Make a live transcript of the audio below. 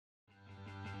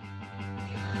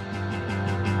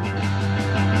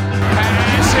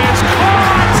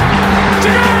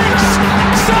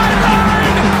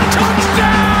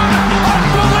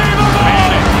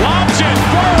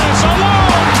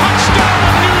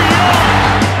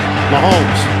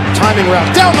Mahomes, timing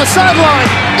route, down the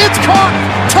sideline. It's caught.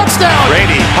 Touchdown.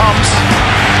 Brady pumps,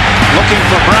 looking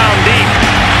for Brown deep,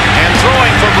 and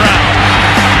throwing for Brown.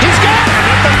 He's got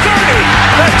it at the 30,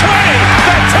 the 20,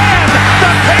 the 10.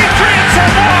 The Patriots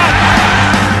have won.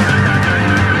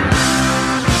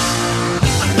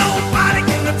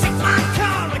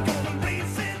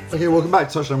 Okay, welcome back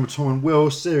to Touchdown with Tom and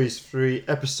Will, Series 3,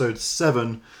 Episode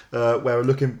 7, where we're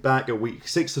looking back at Week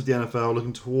 6 of the NFL,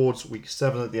 looking towards Week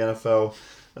 7 of the NFL.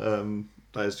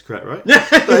 That is correct, right?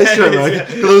 That is correct, right? Yeah.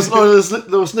 There was a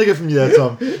little snigger from you there,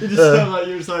 Tom. You just sound like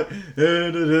you were just like...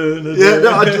 Yeah,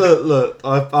 no, look,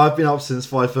 I've been up since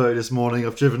 5:30 this morning.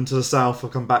 I've driven to the south.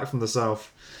 I've come back from the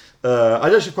south. I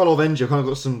actually quite a lot of energy. I've kind of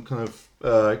got some kind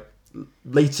of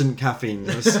latent caffeine.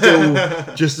 It's still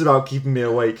just about keeping me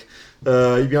awake.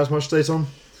 You been out much today, Tom?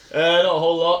 Not a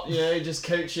whole lot, just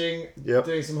coaching, Yep.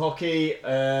 doing some hockey,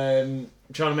 trying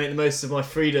to make the most of my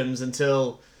freedoms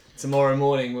until tomorrow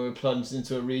morning when we're plunged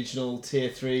into a regional Tier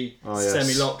 3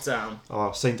 semi-lockdown.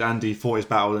 Oh, Saint Andy fought his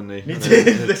battle, didn't he? He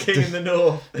did, the king in the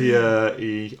north.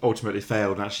 He ultimately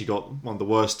failed and actually got one of the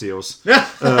worst deals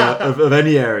of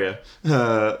any area.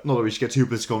 Not that we should get too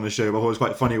political on this show, but I thought it was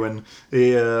quite funny when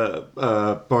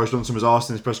Boris Johnson was asked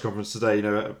in his press conference today,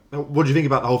 what do you think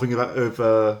about the whole thing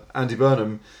of Andy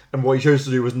Burnham? And what he chose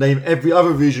to do was name every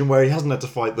other region where he hasn't had to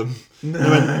fight them.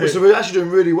 No. So we're actually doing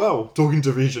really well talking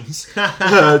to regions.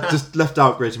 Just left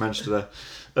out Greater Manchester there.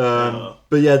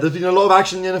 But yeah, there's been a lot of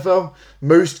action in the NFL.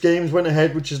 Most games went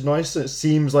ahead, which is nice. It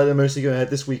seems like they're mostly going ahead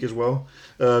this week as well.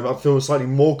 I feel slightly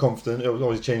more confident. It will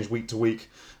always change week to week.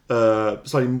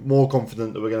 Slightly more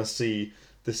confident that we're going to see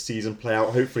this season play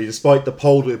out, hopefully, despite the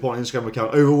poll that we put on Instagram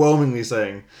account overwhelmingly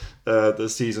saying the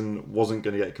season wasn't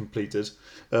going to get completed.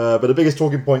 But the biggest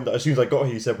talking point that as soon as I got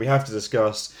here, you said we have to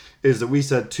discuss is that we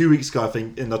said 2 weeks ago, I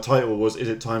think, in the title was, is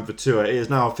it time for Tua? It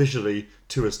is now officially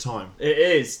Tua's time. It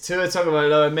is. Tua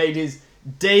Tagovailoa made his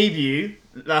debut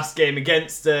last game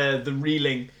against the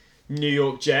reeling New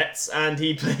York Jets, and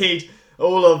he played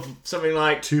all of something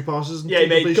like... 2 passes? Yeah,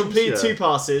 he completed 2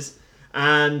 passes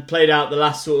and played out the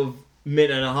last sort of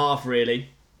minute and a half, really,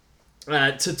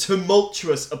 to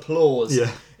tumultuous applause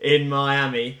in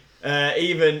Miami.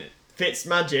 Even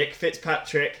Fitzpatrick,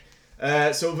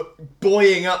 sort of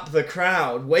buoying up the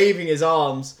crowd, waving his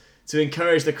arms to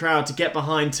encourage the crowd to get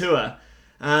behind Tua.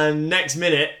 And next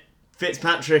minute,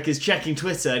 Fitzpatrick is checking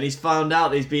Twitter and he's found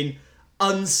out that he's been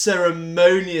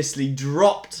unceremoniously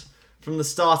dropped from the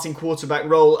starting quarterback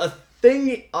role. A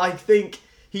thing I think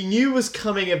he knew was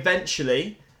coming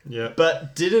eventually,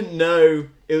 but didn't know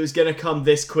it was going to come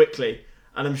this quickly.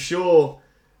 And I'm sure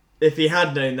if he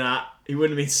had known that, he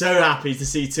wouldn't have been so happy to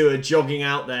see Tua jogging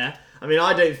out there. I mean,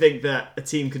 I don't think that a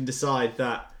team can decide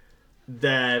that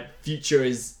their future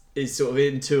is sort of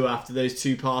in Tua after those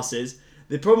 2 passes.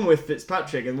 The problem with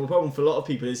Fitzpatrick, and the problem for a lot of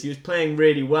people, is he was playing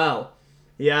really well.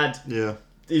 He's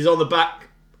on the back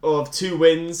of 2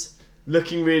 wins,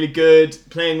 looking really good,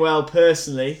 playing well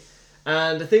personally.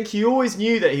 And I think he always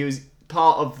knew that he was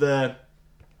part of the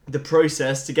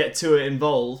process to get Tua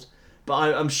involved.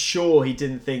 But I'm sure he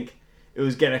didn't think it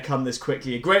was going to come this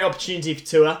quickly. A great opportunity for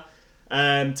Tua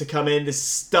to come in, this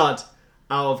stud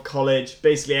out of college.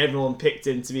 Basically, everyone picked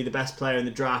him to be the best player in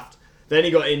the draft. Then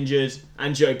he got injured,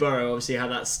 and Joe Burrow obviously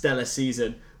had that stellar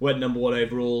season, went number 1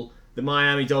 overall. The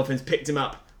Miami Dolphins picked him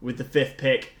up with the 5th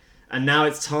pick, and now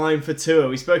it's time for Tua.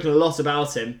 We've spoken a lot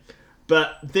about him,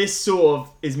 but this sort of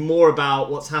is more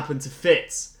about what's happened to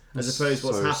Fitz as opposed to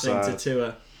what's happening to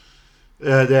Tua.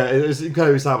 Yeah, it's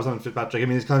incredibly sad what's happening to Fitzpatrick. I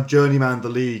mean, he's kind of journeyman of the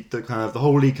league. That kind of the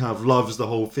whole league kind of loves the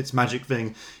whole Fitzmagic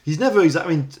thing. He's never. I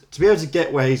mean, to be able to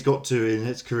get where he's got to in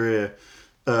his career,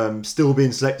 still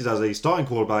being selected as a starting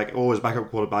quarterback or as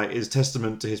backup quarterback is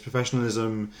testament to his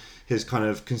professionalism, his kind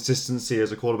of consistency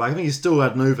as a quarterback. I think he's still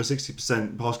had an over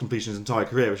 60% pass completion his entire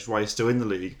career, which is why he's still in the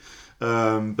league.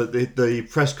 But the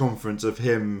press conference of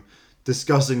him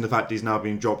discussing the fact he's now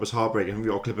being dropped was heartbreaking.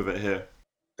 We've got a clip of it here.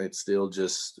 It still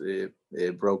just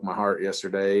it broke my heart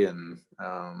yesterday, and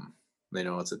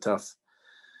it's a tough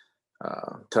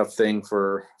thing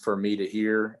for me to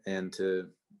hear and to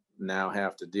now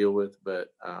have to deal with. But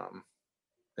I'm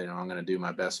going to do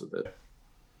my best with it.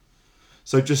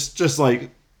 So just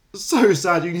like so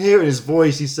sad. You can hear in his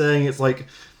voice. He's saying it's like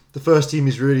the first team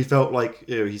he's really felt like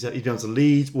he's been able to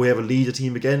lead. Will he ever lead a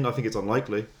team again? I think it's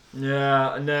unlikely.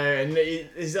 Yeah, no, and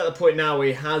he's at the point now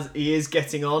where he is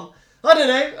getting on. I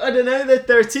don't know.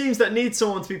 There are teams that need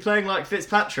someone to be playing like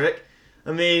Fitzpatrick.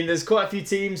 I mean, there's quite a few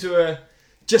teams who are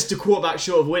just a quarterback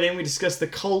short of winning. We discussed the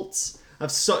Colts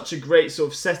have such a great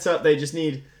sort of setup. They just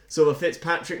need sort of a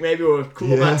Fitzpatrick maybe or a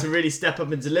quarterback to really step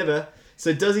up and deliver.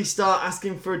 So does he start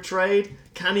asking for a trade?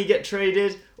 Can he get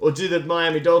traded? Or do the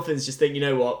Miami Dolphins just think, you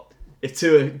know what, if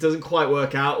Tua doesn't quite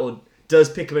work out or does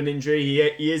pick up an injury,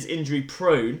 he is injury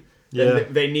prone,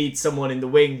 then they need someone in the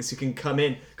wings who can come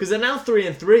in. Because they're now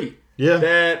 3-3.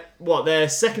 Yeah. They're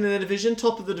second in the division,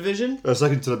 top of the division?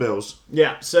 Second to the Bills.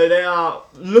 Yeah, so they are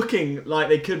looking like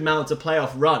they could mount a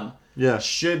playoff run. Yeah.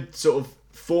 Should sort of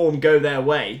form go their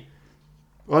way.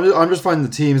 Well, I'm just finding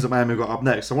the teams that Miami got up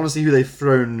next. I want to see who they've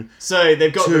thrown. So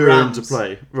they've got the Tua Rams into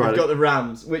play. Right. They've got the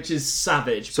Rams, which is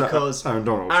savage because Aaron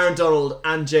Donald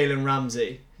and Jalen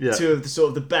Ramsey, two of the sort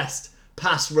of the best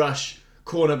pass rush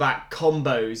cornerback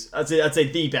combos. I'd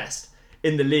say the best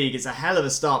in the league. It's a hell of a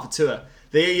start for Tua.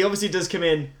 He obviously does come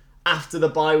in after the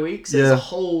bye week, so there's a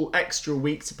whole extra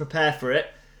week to prepare for it.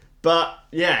 But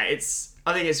yeah,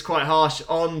 I think it's quite harsh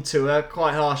on Tua,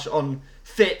 quite harsh on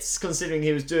Fitz, considering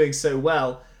he was doing so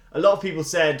well. A lot of people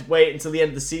said wait until the end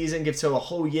of the season, give Tua a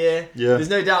whole year. Yeah. There's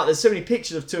no doubt. There's so many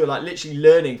pictures of Tua like literally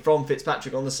learning from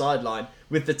Fitzpatrick on the sideline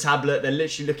with the tablet. They're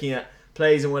literally looking at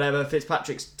plays and whatever.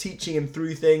 Fitzpatrick's teaching him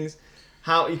through things.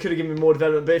 How you could have given him more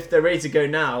development, but if they're ready to go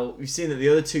now, we've seen that the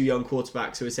other two young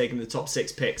quarterbacks who are taking the top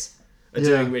 6 picks are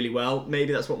doing really well.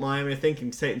 Maybe that's what Miami are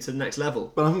thinking, to take them to the next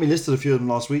level. But I think we listed a few of them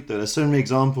last week, though. There's so many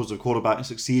examples of quarterbacks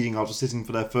succeeding after sitting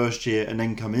for their first year and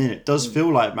then coming in. It does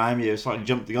feel like Miami have slightly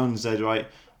jumped the gun and said, right,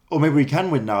 or maybe we can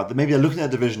win now. Maybe they're looking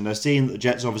at the division. They're seeing that the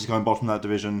Jets are obviously going bottom of that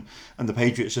division and the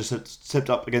Patriots just slipped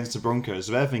up against the Broncos.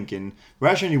 So they're thinking, we're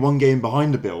actually only one game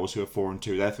behind the Bills, who are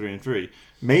 4-2. They're 3-3.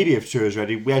 Maybe if Tua is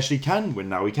ready, we actually can win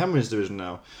now. We can win this division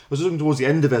now. I was looking towards the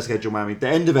end of their schedule, Miami. The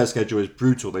end of their schedule is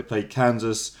brutal. They played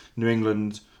Kansas, New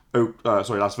England,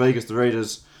 Las Vegas, the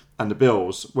Raiders, and the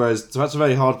Bills. Whereas so that's a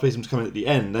very hard place for them to come in at the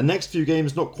end. Their next few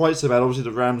games, not quite so bad. Obviously,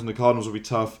 the Rams and the Cardinals will be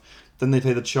tough. Then they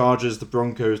play the Chargers, the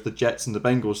Broncos, the Jets, and the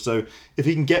Bengals. So if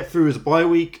he can get through his bye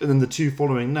week and then the two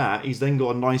following that, he's then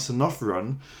got a nice enough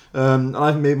run. And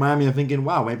I think maybe Miami are thinking,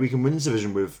 wow, maybe we can win this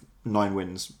division with 9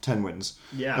 wins, 10 wins.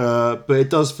 Yeah. But it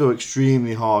does feel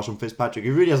extremely harsh on Fitzpatrick. He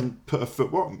really hasn't put a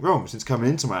foot wrong since coming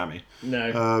into Miami.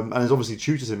 No. And has obviously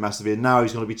tutored him massively. And now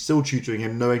he's going to be still tutoring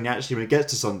him, knowing actually when it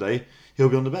gets to Sunday, he'll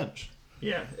be on the bench.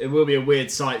 Yeah, it will be a weird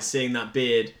sight seeing that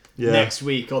beard next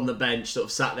week on the bench, sort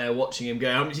of sat there watching him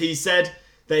go. He said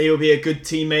that he'll be a good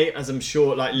teammite, as I'm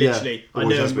sure, like literally, I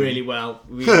know him really well.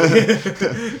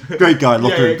 Great guy,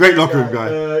 great locker room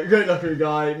guy. Great locker room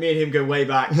guy. Me and him go way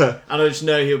back, and I just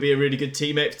know he'll be a really good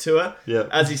teammate for Tua. Yeah.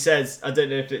 As he says, I don't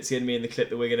know if it's going to be in the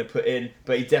clip that we're going to put in,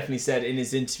 but he definitely said in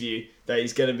his interview that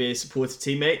he's going to be a supportive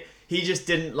teammate. He just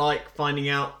didn't like finding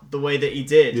out the way that he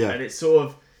did, and it's sort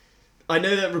of. I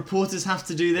know that reporters have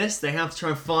to do this; they have to try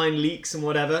and find leaks and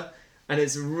whatever. And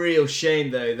it's a real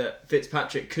shame, though, that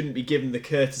Fitzpatrick couldn't be given the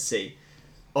courtesy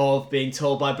of being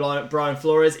told by Brian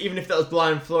Flores. Even if that was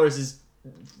Brian Flores'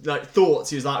 thoughts,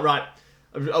 he was like, right,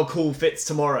 I'll call Fitz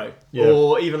tomorrow. Yeah.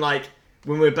 Or even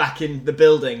when we're back in the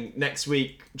building next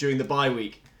week during the bye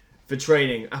week for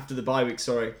training, after the bye week,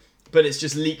 sorry. But it's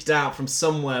just leaked out from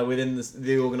somewhere within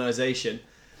the organisation.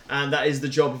 And that is the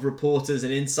job of reporters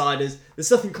and insiders. There's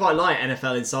something quite like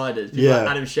NFL insiders. People like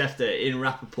Adam Schefter, Ian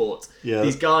Rappaport. Yeah.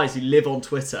 These guys who live on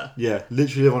Twitter. Yeah,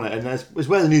 literally live on it. And it's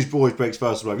where the news always breaks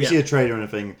first of all. If you see a trade or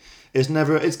anything, it's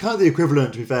kind of the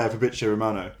equivalent, to be fair, for Fabrizio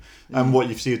Romano. And what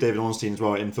you see with David Ornstein as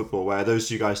well in football, where those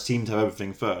two guys seem to have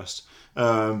everything first.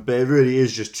 But it really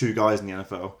is just 2 guys in the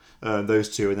NFL.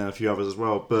 Those two and then a few others as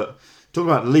well. But talking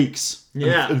about leaks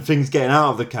and things getting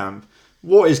out of the camp,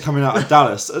 what is coming out of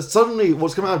Dallas? Suddenly,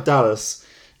 what's coming out of Dallas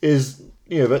is,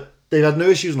 that they've had no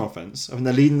issues on offense. I mean,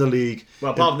 they're leading the league.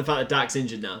 Well, apart from the fact that Dak's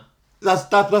injured now.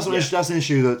 That's an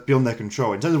issue that's beyond their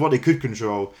control. In terms of what they could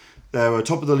control, they were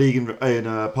top of the league in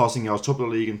passing yards, top of the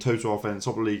league in total offense,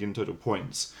 top of the league in total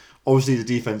points. Obviously, the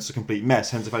defense is a complete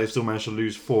mess. Hence, the fact they've still managed to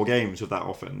lose 4 games with that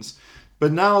offense.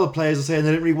 But now the players are saying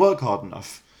they didn't really work hard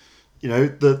enough.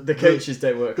 The coaches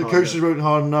don't work hard enough. The coaches weren't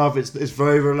hard enough. It's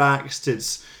very relaxed.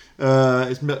 It's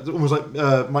almost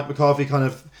like Mike McCarthy kind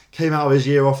of came out of his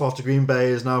year off after Green Bay,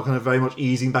 is now kind of very much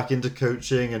easing back into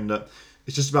coaching, and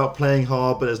it's just about playing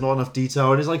hard, but there's not enough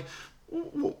detail. And it's like,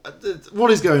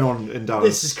 what is going on in Dallas?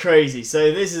 This is crazy.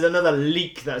 So this is another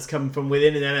leak that's come from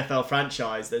within an NFL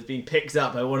franchise that's been picked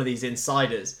up by one of these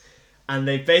insiders. And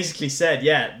they've basically said,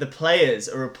 the players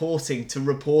are reporting to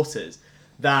reporters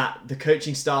that the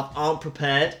coaching staff aren't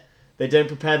prepared. They don't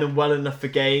prepare them well enough for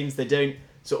games. They don't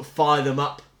sort of fire them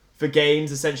up for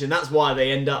games, essentially, and that's why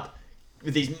they end up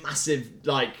with these massive,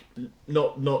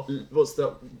 not what's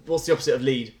the opposite of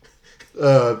lead?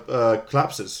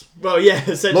 Collapses. Well, yeah,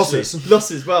 essentially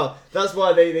losses. Well, that's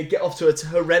why they get off to a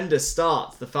horrendous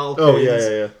start. The Falcons,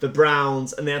 the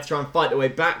Browns, and they have to try and fight their way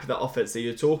back. That offense that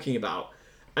you're talking about,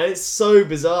 And it's so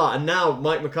bizarre. And now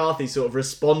Mike McCarthy sort of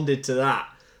responded to that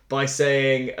by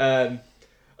saying,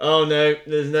 oh no,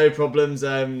 there's no problems.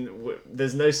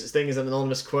 There's no such thing as an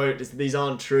anonymous quote. These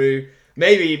aren't true.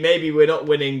 Maybe we're not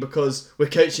winning because we're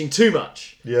coaching too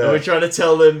much. Yeah. And we're trying to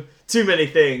tell them too many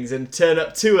things and turn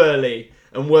up too early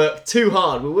and work too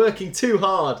hard. We're working too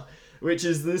hard, which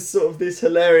is this sort of this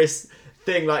hilarious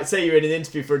thing. Like, say you're in an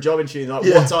interview for a job interview, like,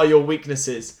 what are your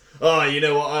weaknesses? Oh, you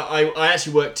know what? I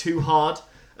actually work too hard.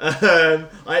 I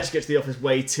actually get to the office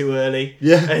way too early.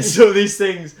 Yeah. And sort of these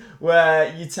things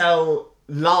where you tell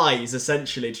lies,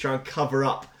 essentially, to try and cover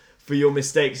up for your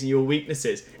mistakes and your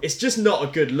weaknesses. It's just not a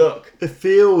good look. It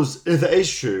feels, if it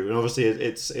is true, and obviously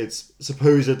it's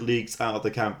supposed leaks out of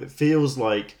the camp, it feels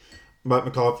like Mike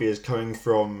McCarthy is coming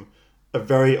from a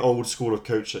very old school of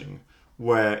coaching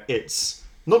where it's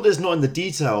not in the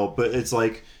detail, but it's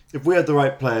like, if we had the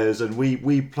right players and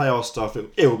we play our stuff,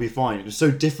 it will be fine. It was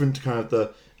so different to kind of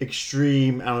the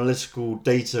extreme analytical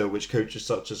data which coaches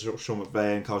such as Sean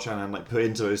McVay and Kyle Shanahan put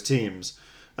into those teams.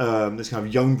 This kind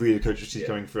of young breed of coaches he's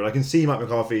coming through. I can see Mike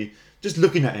McCarthy, just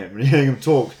looking at him and hearing him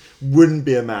talk, wouldn't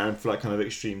be a man for that kind of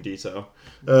extreme detail.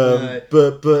 But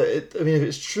if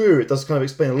it's true, it does kind of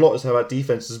explain a lot as how our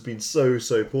defense has been so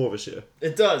poor this year.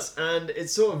 It does, and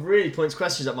it sort of really points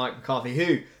questions at Mike McCarthy,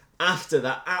 who, after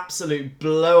that absolute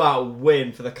blowout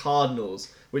win for the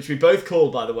Cardinals, which we both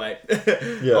called, by the way,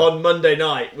 on Monday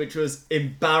night, which was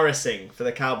embarrassing for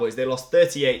the Cowboys. They lost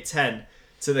 38-10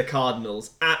 to the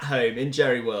Cardinals at home in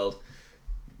Jerry World,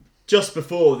 just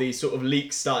before these sort of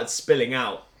leaks started spilling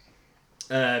out.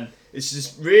 It's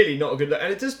just really not a good look.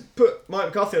 And it does put Mike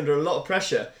McCarthy under a lot of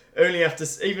pressure,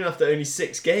 even after only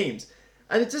 6 games.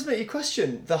 And it does make you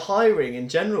question the hiring in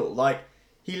general. Like,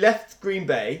 he left Green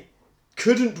Bay,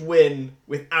 couldn't win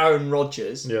with Aaron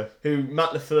Rodgers, who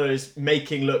Matt LaFleur is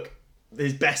making look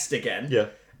his best again. Yeah.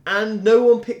 And no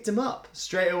one picked him up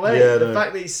straight away. The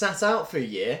fact that he sat out for a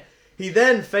year. He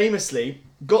then famously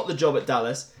got the job at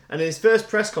Dallas, and in his first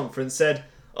press conference said,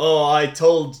 "Oh, I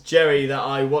told Jerry that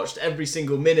I watched every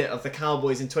single minute of the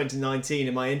Cowboys in 2019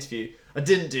 in my interview. I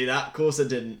didn't do that. Of course I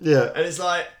didn't." Yeah. And it's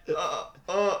like...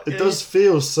 it does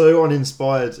feel so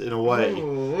uninspired in a way.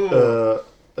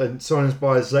 And so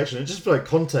uninspired selection. It just feels like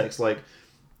context. Like,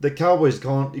 the Cowboys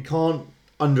can't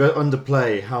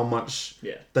underplay how much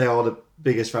they are the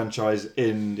biggest franchise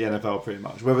in the NFL, pretty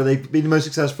much. Whether they've been the most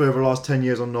successful over the last 10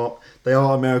 years or not, they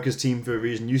are America's team for a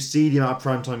reason. You see the amount of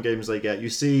primetime games they get. You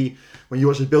see when you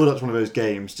watch the build up to one of those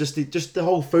games, just the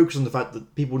whole focus on the fact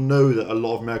that people know that a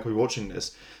lot of America will be watching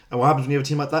this. And what happens when you have a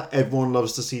team like that? Everyone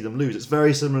loves to see them lose. It's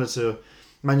very similar to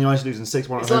Man United losing 6-1 at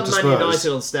home to Spurs. It's like Man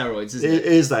United on steroids, isn't it? It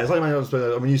is that. It's like Man United on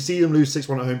Spurs. I mean, you see them lose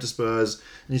 6-1 at home to Spurs,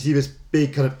 and you see this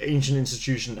big kind of ancient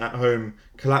institution at home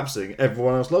collapsing.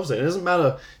 Everyone else loves it. It doesn't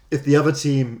matter if the other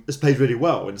team has played really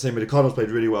well. In the same way the Cardinals played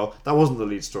really well, that wasn't the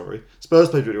lead story. Spurs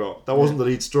played really well. That wasn't the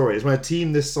lead story. It's when a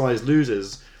team this size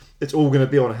loses, it's all going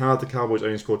to be on how the Cowboys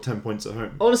only scored 10 points at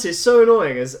home. Honestly, it's so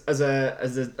annoying as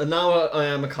now I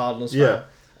am a Cardinals fan. Yeah.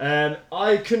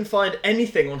 I couldn't find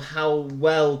anything on how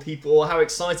well people or how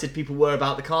excited people were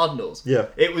about the Cardinals. Yeah.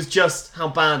 It was just how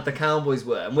bad the Cowboys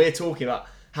were. And we're talking about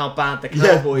how bad the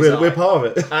Cowboys are. We're part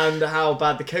of it. And how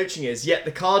bad the coaching is. Yet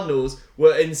the Cardinals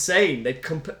were insane. They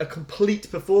a complete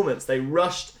performance. They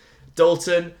rushed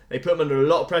Dalton. They put him under a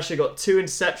lot of pressure. Got 2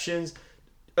 interceptions.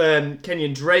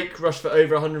 Kenyon Drake rushed for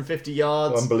over 150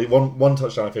 yards. Unbelievable. One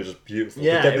touchdown, I think, was just beautiful.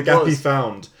 Yeah, the gap he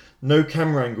found, no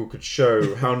camera angle could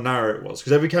show how narrow it was,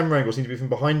 because every camera angle seemed to be from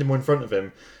behind him or in front of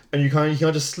him, and you kind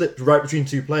of just slipped right between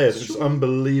 2 players, which is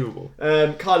unbelievable.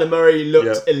 Kyler Murray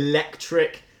looked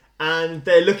electric, and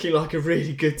they're looking like a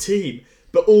really good team.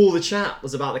 But all the chat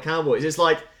was about the Cowboys. It's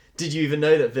like, did you even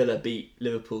know that Villa beat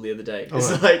Liverpool the other day?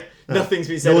 It's like, nothing's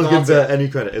been said about it. No one's given it. any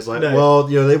credit. It's like, well,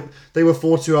 they were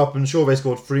 4-2 up, and sure, they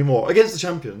scored 3 more against the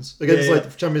champions, against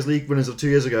the Champions League winners of 2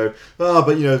 years ago.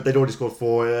 But they'd already scored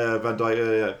 4. Van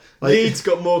Dijk, Leeds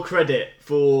got more credit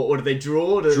for, what did they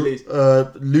draw?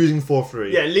 Losing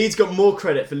 4-3. Yeah, Leeds got more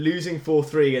credit for losing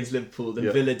 4-3 against Liverpool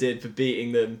than Villa did for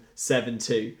beating them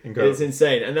 7-2. It's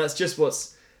insane, and that's just what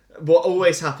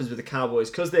always happens with the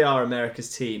Cowboys, because they are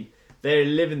America's team. They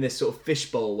live in this sort of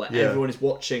fishbowl where everyone is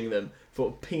watching them,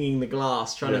 sort of pinging the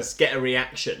glass, trying to get a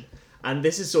reaction. And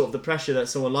this is sort of the pressure that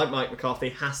someone like Mike McCarthy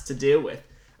has to deal with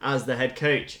as the head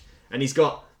coach. And he's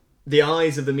got the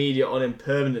eyes of the media on him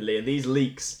permanently, and these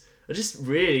leaks are just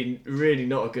really, really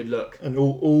not a good look. And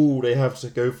all they have to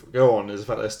go on is the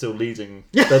fact they're still leading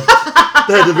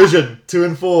their division.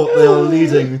 2-4, they are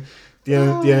leading the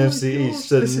NFC East.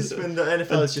 This is when the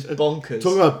NFL is just bonkers.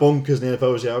 Talking about bonkers in the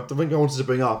NFL, I think I wanted to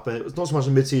bring up, and it was not so much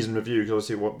a mid-season review, because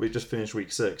obviously we just finished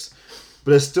week 6.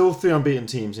 But there's still 3 unbeaten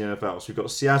teams in the NFL. So we've got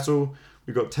Seattle,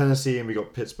 we've got Tennessee, and we've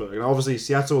got Pittsburgh. And obviously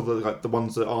Seattle are the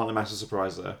ones that aren't a massive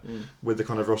surprise there with the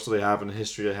kind of roster they have and the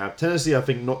history they have. Tennessee, I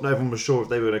think not everyone was sure if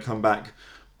they were going to come back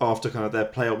after kind of their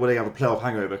playoff. Will they have a playoff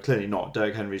hangover? Clearly not.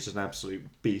 Derrick Henry's just an absolute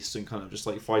beast and kind of just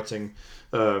like fighting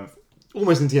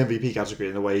almost into the MVP category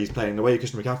in the way he's playing, the way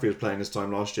Christian McCaffrey was playing this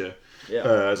time last year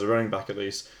as a running back at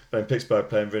least. And Pittsburgh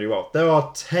playing really well. There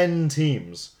are 10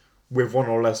 teams with 1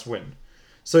 or less win.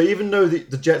 So even though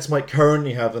the Jets might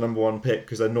currently have the number 1 pick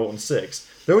because they're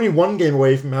 0-6, they're only 1 game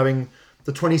away from having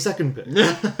the 22nd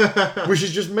pick, which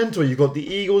is just mental. You've got the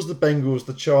Eagles, the Bengals,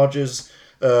 the Chargers,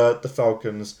 the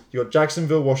Falcons. You've got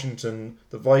Jacksonville, Washington,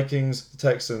 the Vikings, the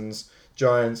Texans,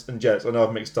 Giants, and Jets. I know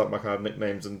I've mixed up my kind of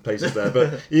nicknames and places there,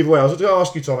 but either way, I was going to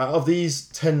ask you, Tom, out of these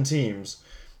 10 teams,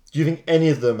 do you think any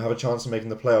of them have a chance of making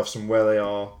the playoffs from where they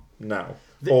are now?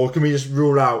 Or can we just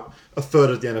rule out a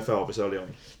third of the NFL this early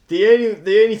on? The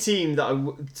only team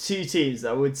two teams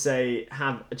that I would say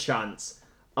have a chance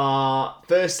are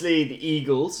firstly the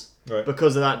Eagles,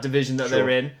 because of that division that they're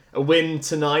in. A win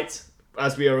tonight,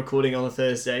 as we are recording on a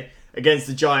Thursday, against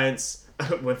the Giants.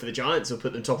 Win for the Giants will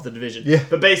put them top of the division. Yeah.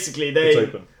 But basically,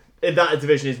 that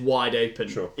division is wide open.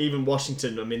 Sure. Even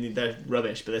Washington, I mean, they're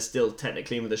rubbish, but they're still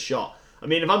technically in with a shot. I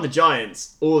mean, if I'm the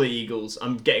Giants or the Eagles,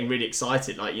 I'm getting really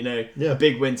excited. Like, a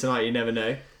big win tonight, you never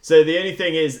know. So the only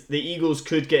thing is the Eagles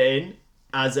could get in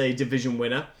as a division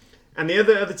winner. And the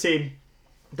other team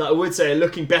that I would say are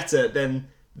looking better than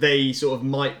they sort of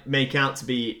might make out to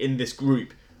be in this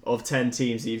group of 10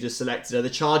 teams that you've just selected are the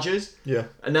Chargers. Yeah.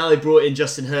 And now they brought in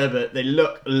Justin Herbert. They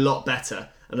look a lot better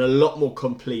and a lot more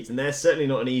complete. And they're certainly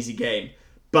not an easy game.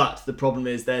 But the problem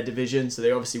is their division. So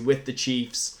they're obviously with the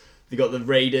Chiefs. They've got the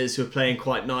Raiders who are playing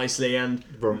quite nicely and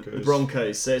the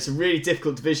Broncos. So it's a really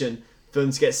difficult division for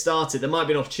them to get started. There might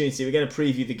be an opportunity. We're going to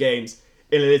preview the games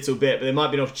in a little bit, but there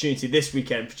might be an opportunity this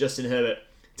weekend for Justin Herbert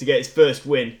to get his first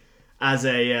win as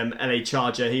a LA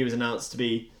Charger. He was announced to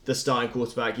be the starting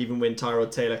quarterback, even when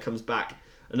Tyrod Taylor comes back.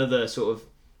 Another sort of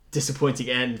disappointing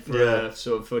end for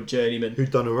a journeyman.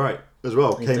 Who'd done all right as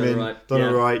well. Done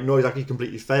all right, not exactly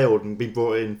completely failed and been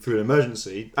brought in through an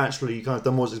emergency. Actually kind of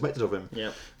done what was expected of him.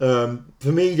 Yeah.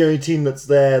 For me, the only team that's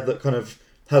there that kind of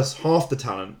has half the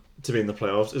talent to be in the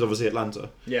playoffs is obviously Atlanta.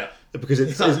 Yeah. Because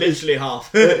it's literally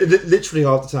half. Literally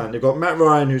half the talent. They've got Matt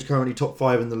Ryan, who's currently top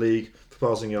 5 in the league for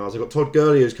passing yards. They've got Todd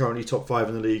Gurley, who's currently top 5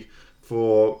 in the league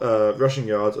for rushing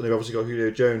yards. And they've obviously got Julio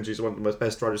Jones, who's one of the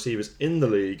best wide receivers in the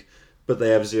league. But they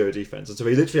have 0 defense. And so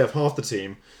they literally have half the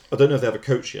team. I don't know if they have a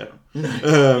coach yet. But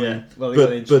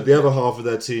the other half of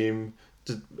their team,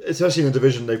 especially in the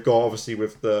division they've got, obviously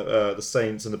with the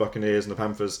Saints and the Buccaneers and the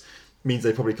Panthers, means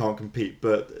they probably can't compete.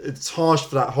 But it's harsh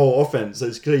for that whole offense that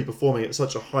is clearly performing at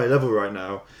such a high level right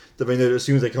now that they know that as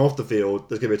soon as they come off the field,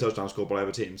 there's going to be a touchdown scored by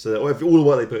either team. So all the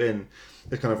work they put in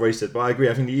is kind of wasted. But I agree.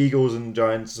 I think the Eagles and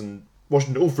Giants and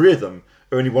Washington, all 3 of them,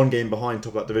 are only 1 game behind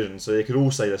top of that division. So they could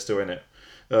all say they're still in it.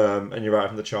 And you're right, I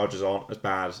think the Chargers aren't as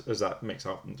bad as that makes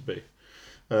out them to be.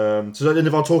 So that's the end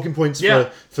of our talking points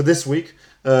for this week.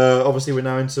 Obviously, we're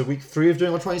now into week 3 of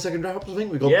doing our 20-second wrap-ups, I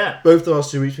think. We've got both the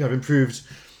last 2 weeks. We have improved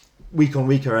week on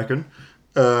week, I reckon.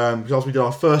 Because after we did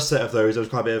our first set of those, there was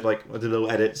quite a bit of I did a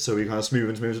little edit, so we kind of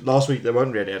smooth. Last week, there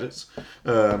weren't really edits,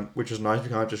 which was nice. We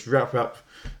kind of just wrap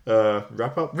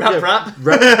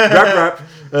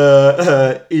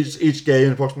each game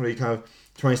in approximately kind of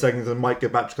 20 seconds, and might go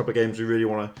back to a couple of games we really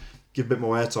want to give a bit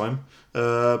more airtime.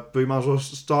 But we might as well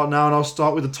start now, and I'll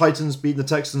start with the Titans beating the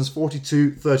Texans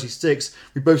 42-36.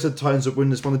 We both said the Titans would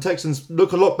win this one. The Texans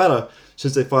look a lot better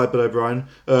since they fired Bill O'Brien,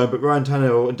 but Ryan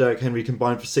Tannehill and Derrick Henry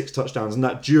combined for 6 touchdowns, and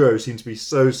that duo seems to be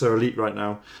so elite right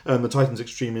now. The Titans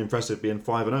extremely impressive, being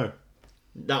 5-0.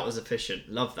 That was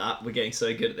efficient. Love that. We're getting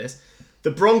so good at this.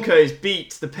 The Broncos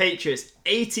beat the Patriots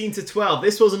 18-12.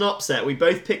 This was an upset. We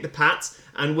both picked the Pats,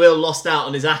 and Will lost out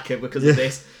on his ACCA because of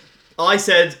this. I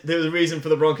said there was a reason for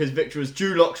the Broncos' victory was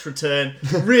Drew Lock's return.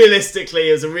 Realistically,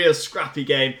 it was a real scrappy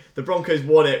game. The Broncos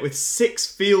won it with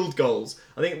 6 field goals.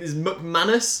 I think this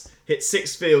McManus hit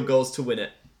 6 field goals to win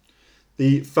it.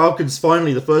 The Falcons,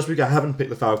 finally, the first week I haven't picked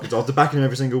the Falcons after backing them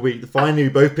every single week. Finally, we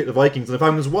both picked the Vikings, and the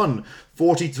Falcons won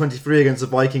 40-23 against the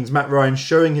Vikings. Matt Ryan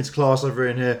showing his class over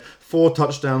in here. 4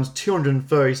 touchdowns,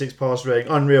 236 pass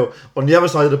rating, unreal. On the other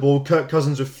side of the ball, Kirk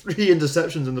Cousins with 3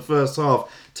 interceptions in the first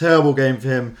half. Terrible game for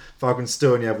him. Falcons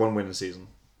still only have 1 win this season.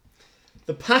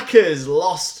 The Packers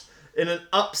lost in an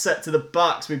upset to the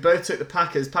Bucs. We both took the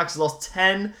Packers. Packers lost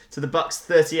 10 to the Bucs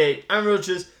 38. Aaron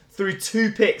Rodgers threw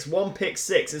 2 picks, 1 pick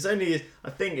 6. It's only, I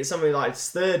think it's something like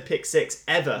his 3rd pick 6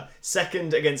 ever.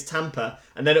 2nd against Tampa,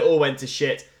 and then it all went to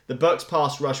shit. The Bucs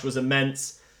pass rush was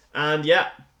immense, and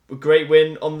a great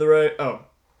win on the road. Oh,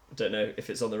 I don't know if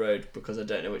it's on the road because I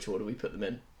don't know which order we put them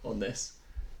in on this.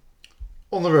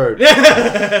 On the road.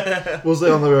 We'll say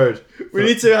on the road. We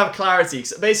need to have clarity.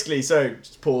 So basically,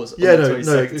 just pause. Yeah,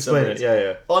 no, explain it.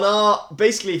 Yeah.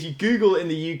 Basically, if you Google in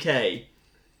the UK,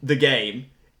 the game,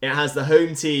 it has the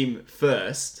home team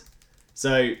first.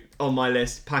 So on my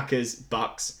list, Packers,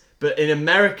 Bucs. But in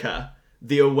America,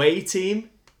 the away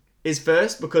team is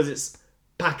first because it's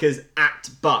Packers at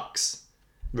Bucs.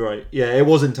 Right. Yeah, it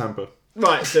was in Tampa.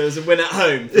 Right, so it was a win at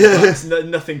home. It's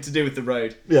nothing to do with the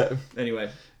road. Yeah. Anyway.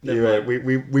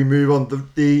 We move on.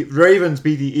 The Ravens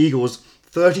beat the Eagles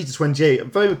 30-28. A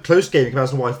very close game in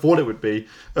comparison to what I thought it would be.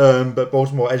 But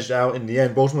Baltimore edged out in the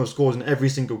end. Baltimore scores in every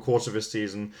single quarter this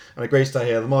season. And a great stat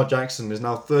here, Lamar Jackson is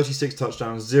now 36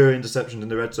 touchdowns, 0 interceptions in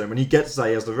the red zone. When he gets that,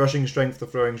 he has the rushing strength, the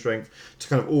throwing strength to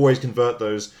kind of always convert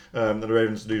those. And the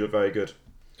Ravens do look very good.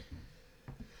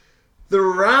 The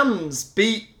Rams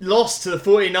lost to the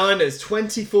 49ers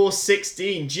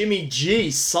 24-16. Jimmy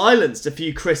G silenced a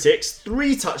few critics.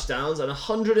 3 touchdowns and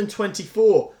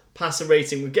 124 passer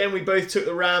rating. Again, we both took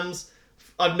the Rams.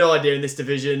 I've no idea in this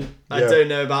division. I don't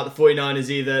know about the 49ers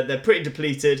either. They're pretty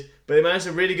depleted, but they managed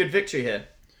a really good victory here.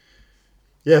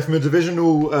 Yeah, from a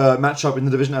divisional matchup in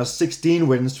the division that has 16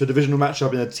 wins to a divisional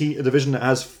matchup in a division that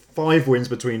has 5 wins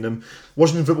between them.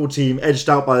 Washington football team edged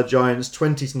out by the Giants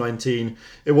 20-19.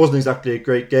 It wasn't exactly a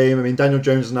great game. I mean, Daniel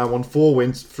Jones has now won 4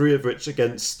 wins, 3 of which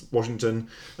against Washington.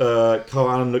 Kyle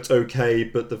Allen looks okay,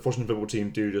 but the Washington football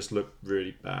team do just look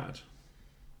really bad.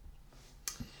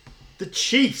 The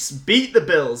Chiefs beat the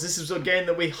Bills. This was a game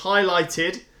that we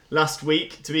highlighted last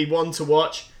week to be one to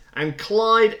watch. And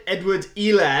Clyde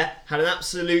Edwards-Helaire had an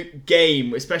absolute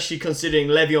game, especially considering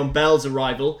Le'Veon Bell's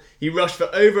arrival. He rushed for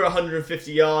over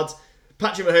 150 yards.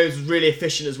 Patrick Mahomes was really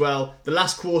efficient as well. The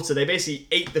last quarter, they basically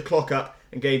ate the clock up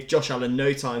and gave Josh Allen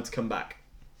no time to come back.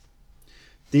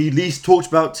 The least talked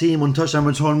about team on Touchdown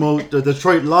Return, the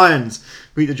Detroit Lions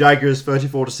beat the Jaguars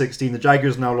 34-16. The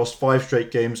Jaguars now lost 5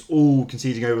 straight games, all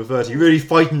conceding over 30. Really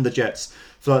fighting the Jets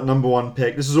for that number 1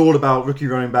 pick. This is all about rookie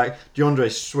running back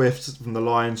DeAndre Swift from the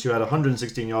Lions, who had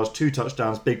 116 yards, 2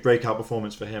 touchdowns, big breakout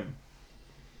performance for him.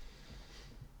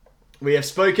 We have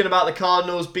spoken about the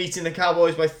Cardinals beating the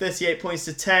Cowboys by 38 points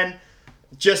to 10.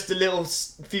 Just a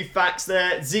few facts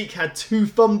there. Zeke had 2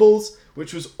 fumbles,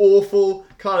 which was awful.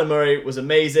 Kyler Murray was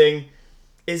amazing.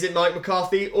 Is it Mike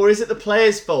McCarthy or is it the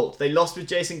players' fault? They lost with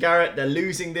Jason Garrett. They're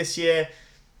losing this year.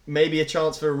 Maybe a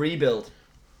chance for a rebuild.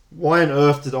 Why on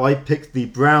earth did I pick the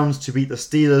Browns to beat the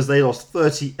Steelers? They lost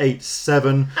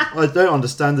 38-7. I don't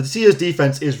understand. The Steelers'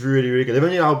 defense is really, really good. They've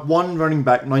only allowed 1 running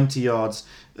back 90 yards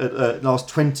at last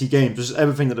 20 games, which is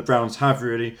everything that the Browns have,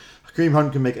 really. Kareem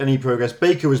Hunt can make any progress.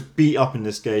 Baker was beat up in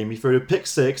this game. He threw a pick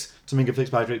 6 to Minka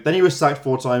Fitzpatrick. Then he was sacked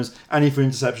 4 times, and he threw an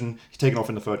interception. He's taken off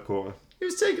in the 3rd quarter. He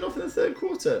was taken off in the 3rd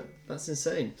quarter. That's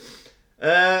insane.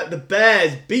 The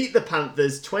Bears beat the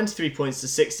Panthers 23 points to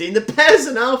 16. The Bears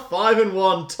are now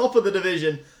 5-1, top of the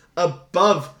division,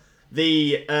 above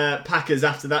the Packers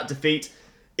after that defeat.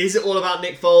 Is it all about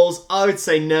Nick Foles? I would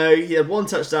say no. He had 1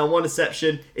 touchdown, 1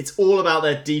 interception. It's all about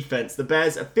their defense. The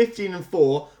Bears are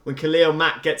 15-4 when Khalil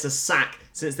Mack gets a sack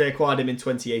since they acquired him in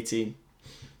 2018.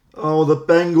 Oh, the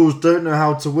Bengals don't know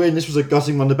how to win. This was a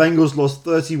gutting one. The Bengals lost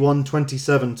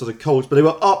 31-27 to the Colts, but they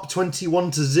were up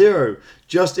 21-0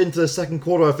 just into the 2nd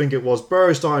quarter, I think it was.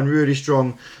 Burrow starting really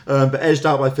strong, but edged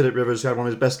out by Phillip Rivers, who had one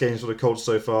of his best games for the Colts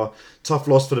so far. Tough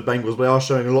loss for the Bengals, but they are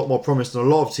showing a lot more promise than a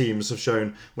lot of teams have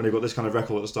shown when they've got this kind of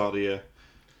record at the start of the year.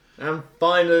 And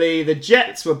finally, the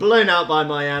Jets were blown out by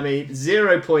Miami,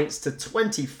 0 points to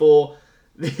 24.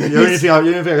 The only thing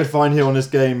I could find here on this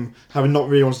game, having not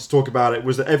really wanted to talk about it,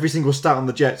 was that every single stat on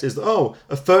the Jets is that,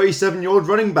 a 37-year-old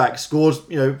running back scored,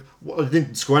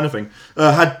 didn't score anything,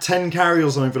 had 10 carries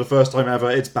or something for the first time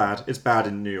ever. It's bad. It's bad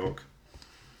in New York.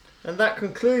 And that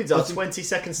concludes our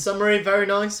 20-second summary. Very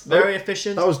nice, very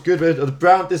efficient. That was good.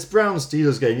 This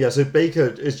Browns-Steelers game, yeah, so Baker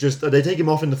is just, they take him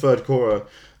off in the 3rd quarter,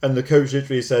 and the coach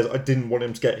literally says, I didn't want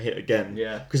him to get hit again.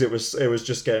 Yeah. Because it was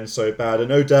just getting so bad.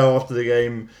 And Odell, after the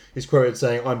game, he's quoted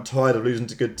saying, I'm tired of losing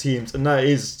to good teams. And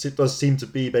it does seem to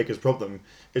be Baker's problem,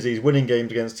 is he's winning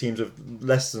games against teams with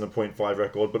less than a .5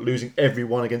 record, but losing every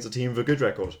one against a team with a good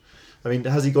record. I mean,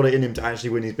 has he got it in him to actually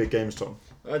win these big games, Tom?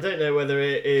 I don't know whether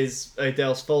it is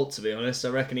Odell's fault, to be honest. I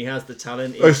reckon he has the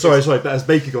talent. Sorry. But has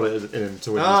Baker got it in him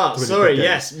to win?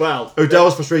 Yes. Well,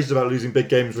 Odell's frustrated about losing big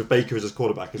games with Baker as his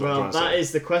quarterback. That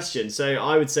is the question. So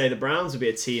I would say the Browns would be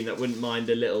a team that wouldn't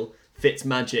mind a little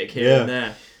Fitzmagic here and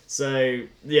there. So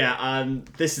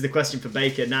this is the question for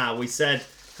Baker. Now we said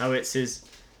how it's his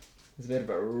There's a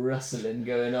bit of a rustling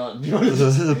going on.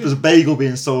 There's a bagel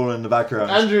being stolen in the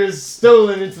background. Andrew has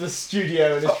stolen into the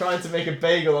studio and is trying to make a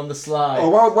bagel on the slide. Oh,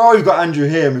 while we've got Andrew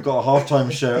here and we've got a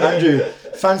halftime show. Andrew,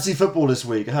 fantasy football this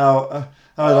week. How did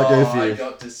that go for you? I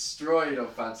got destroyed on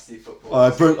fantasy football.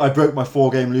 I broke my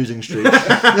 4-game losing streak with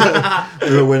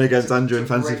a win against Andrew in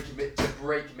fantasy. To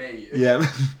break me. Yeah.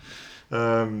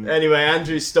 Anyway,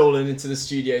 Andrew's stolen into the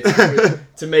studio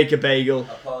to make a bagel.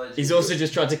 Apologies. He's also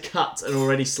just tried to cut an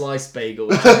already sliced bagel,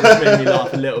 which just made me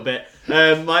laugh a little bit.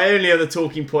 My only other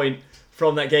talking point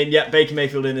from that game, Baker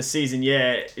Mayfield in the season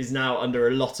year is now under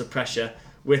a lot of pressure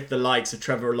with the likes of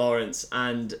Trevor Lawrence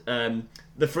and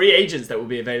the free agents that will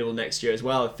be available next year as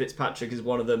well. Fitzpatrick is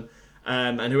one of them.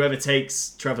 And whoever takes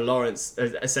Trevor Lawrence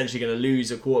is essentially going to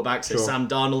lose a quarterback. So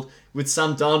Sure. Would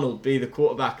Sam Darnold be the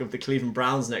quarterback of the Cleveland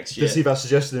Browns next year? Steve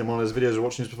suggested in one of his videos, I was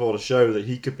watching this before the show, that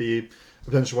he could be a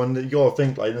potential one. That you got to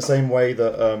think, like, in the same way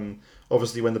that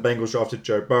obviously when the Bengals drafted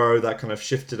Joe Burrow, that kind of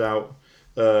shifted out.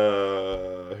 Who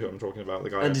I'm talking about, the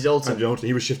guy Andy Dalton.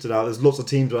 He was shifted out. There's lots of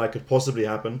teams where that could possibly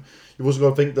happen. You've also got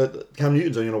to think that Cam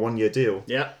Newton's only on a 1-year deal.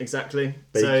 Yeah, exactly.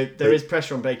 So there is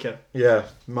pressure on Baker. Yeah,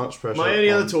 much pressure. My only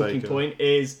other on talking Baker. point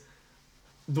is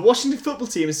the Washington football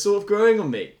team is sort of growing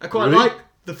on me. I quite Really? like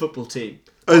the football team.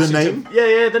 Oh, the Washington- name?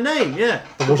 Yeah, the name, yeah.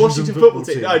 The Washington football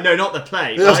team. Oh, no, not the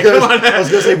play. Yeah, I was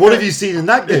going to say, what have you seen in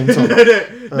that game, Tom?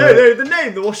 No, the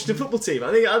name, the Washington football team.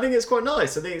 I think it's quite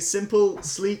nice. I think it's simple,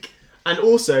 sleek, and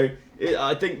also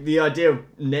I think the idea of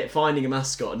finding a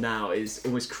mascot now is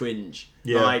almost cringe.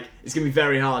 Yeah. Like, it's going to be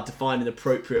very hard to find an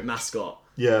appropriate mascot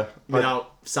Yeah.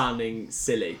 without sounding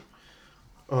silly.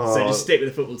 So just stick with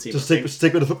the football team. Just stick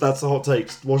with the football. That's the hot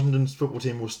take. Washington's football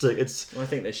team will stick. I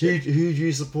think they Who should. do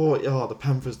you support? The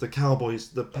Panthers, the Cowboys,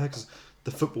 the Packers,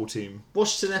 the football team.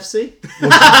 Washington FC?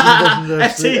 Washington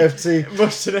FT. FT.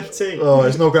 Washington FT. Oh,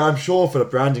 it's not great. I'm sure for the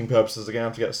branding purposes, they're going to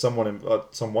have to get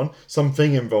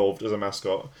something involved as a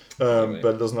mascot. But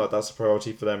it doesn't look like that's a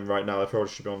priority for them right now. They probably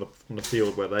should be on the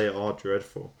field where they are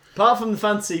dreadful. Apart from the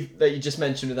fantasy that you just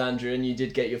mentioned with Andrew, and you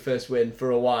did get your first win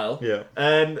for a while. Yeah.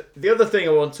 The other thing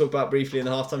I want to talk about briefly in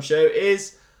the halftime show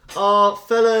is our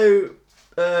fellow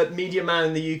media man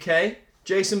in the UK,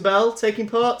 Jason Bell, taking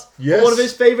part Yes. on one of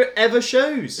his favourite ever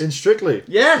shows. In Strictly.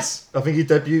 Yes. I think he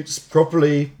debuts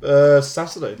properly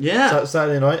Saturday. Yeah.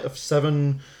 Saturday night of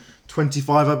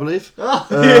 7:25, I believe. Oh,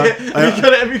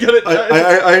 have you got it?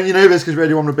 I only know this because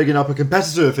Radio 1 were bigging up a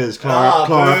competitor of his, Clark.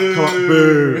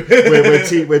 Boo.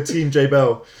 We're Team J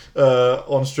Bell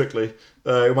on Strictly.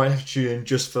 You might have to tune in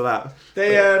just for that.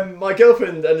 My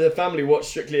girlfriend and her family watch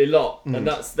Strictly a lot, and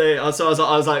so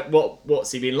I was like,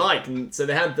 what's he been like? And so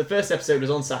they had the first episode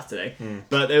was on Saturday,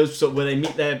 but it was sort of where they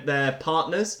meet their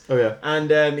partners. Oh yeah.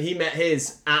 And he met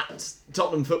his at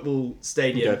Tottenham Football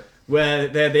Stadium. Okay. Where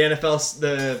the NFL,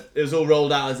 it was all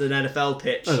rolled out as an NFL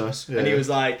pitch. Oh, nice. Yeah, and he yeah. was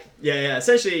like, yeah.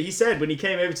 Essentially, he said when he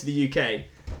came over to the UK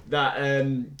that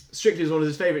Strictly was one of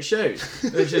his favourite shows,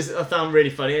 which I found really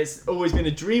funny. It's always been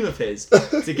a dream of his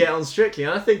to get on Strictly,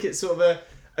 and I think it's sort of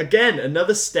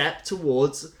another step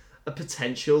towards a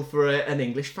potential for an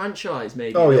English franchise,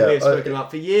 maybe. Oh, that yeah. we have spoken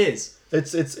about for years.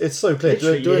 It's so clear.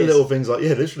 Literally Doing is. little things like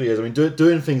literally is. I mean,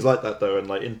 doing things like that though, and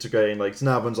like integrating like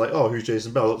now everyone's like, oh, who's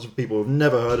Jason Bell? Lots of people who've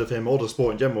never heard of him or the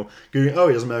sport in general. Going, oh,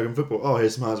 he does American football. Oh,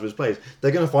 here's some highlights of his plays.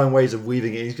 They're going to find ways of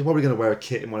weaving it. He's probably going to wear a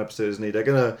kit in one episode, isn't he? They're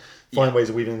going to find ways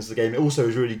of weaving it into the game. It also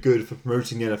is really good for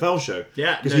promoting the NFL show.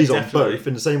 Yeah, because no, he's definitely. on both.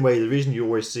 In the same way, the reason you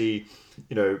always see,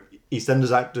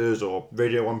 EastEnders actors or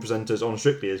Radio 1 presenters on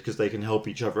Strictly is because they can help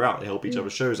each other out. They help each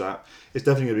other's shows out. It's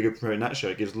definitely going to be good promoting that show.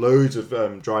 It gives loads of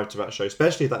drive to that show,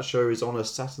 especially if that show is on a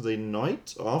Saturday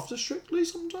night after Strictly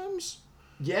sometimes.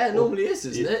 Yeah, it normally is,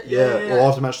 isn't it? Yeah, or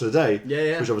after Match of the Day,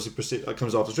 Yeah. which obviously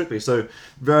comes after Strictly. So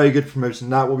very good promoting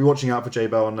that. We'll be watching out for J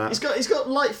Bell on that. He's got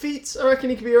light feet. I reckon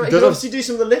he could be alright. He does could have- obviously do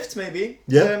some of the lifts, maybe.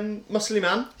 Yeah. Muscly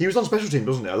man. He was on special teams,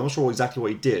 wasn't he? I'm not sure exactly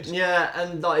what he did. Yeah,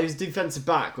 and he was defensive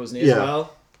back, wasn't he, Yeah. as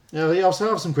well? Yeah, he also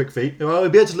have some quick feet. You'll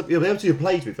be able to do a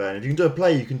play, to be fair. And if you can do a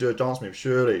play, you can do a dance move,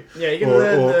 surely. Yeah, you can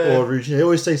learn or routine. They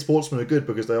always say sportsmen are good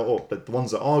because but the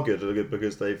ones that are good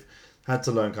because they've had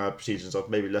to learn kind of procedures and stuff.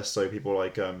 Maybe less so people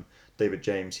like David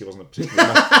James. He wasn't a particularly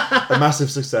a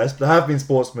massive success. But there have been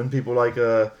sportsmen. People like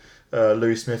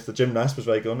Louis Smith, the gymnast, was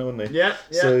very good on it, wasn't he? Yeah.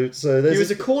 So there's He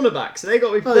was a cornerback, so they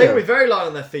got to be very light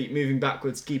on their feet, moving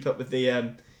backwards to keep up with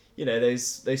the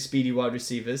those speedy wide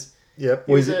receivers. yeah.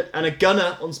 He was and a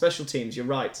gunner on special teams. You're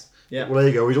right. Yeah. Well, there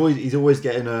you go. He's always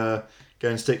getting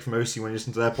getting stick from OC when you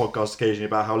listen to their podcast occasionally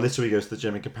about how little he goes to the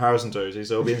gym in comparison to OC.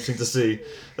 So it'll be interesting to see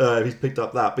if he's picked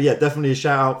up that. But yeah, definitely a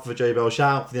shout out for J Bell.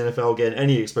 Shout out for the NFL getting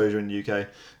any exposure in the UK,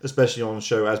 especially on a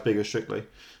show as big as Strictly.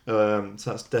 So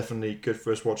that's definitely good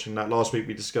for us watching that. Last week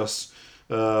we discussed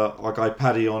our guy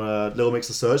Paddy on Little Mix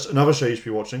the Search, another show you should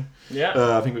be watching.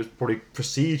 Yeah. I think it was probably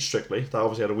Prestige Strictly. That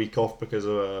obviously had a week off because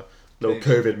of a little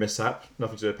COVID mishap.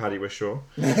 Nothing to do with Paddy, we're sure.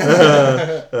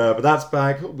 But that's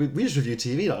back. We just review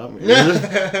TV, don't we?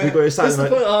 We've got a Saturday That's the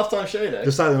night. point of halftime show, though.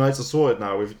 The Saturday nights are sorted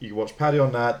now. You can watch Paddy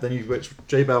on that, then you watch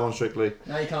J Bell on Strictly.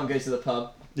 Now you can't go to the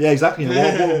pub. Yeah, exactly.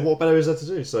 What better is there to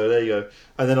do? So there you go.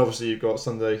 And then obviously you've got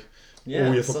Sunday. Yeah,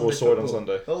 all your football sorted on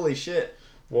Sunday. Holy shit.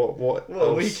 What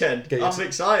a weekend. I'm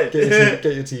excited. Get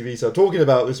your TV. So talking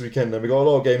about this weekend, then we got a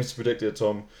lot of games to predict here,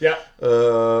 Tom. Yeah. I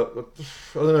don't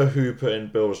know who put in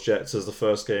Bills Jets as the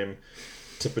first game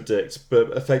to predict,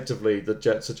 but effectively the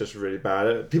Jets are just really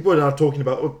bad. People are now talking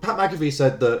about. Pat McAfee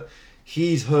said that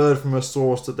he's heard from a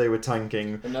source that they were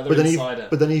tanking. Another insider.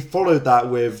 But then he followed that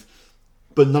with,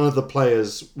 but none of the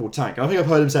players will tank. And I think I've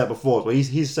heard him say it before. But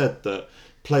he's said that.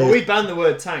 Players, well, we banned the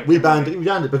word tank. We banned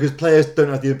it because players don't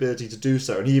have the ability to do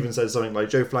so. And he even said something like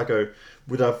Joe Flacco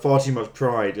would have far too much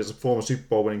pride as a former Super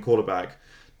Bowl winning quarterback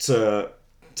to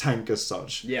tank as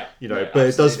such. Yeah. But absolutely.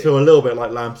 it does feel a little bit like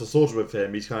lamps are slaughtered with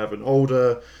him. He's kind of an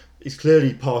older. He's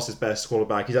clearly past his best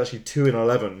quarterback. He's actually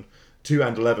 2-11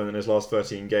 in his last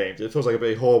 13 games. It feels like a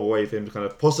very horrible way for him to kind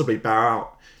of possibly bow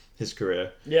out his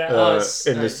career in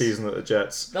this season at the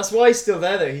Jets. That's why he's still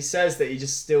there, though. He says that he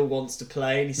just still wants to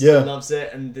play and he still loves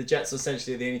it, and the Jets are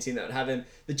essentially the only team that would have him.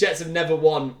 The Jets have never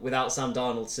won without Sam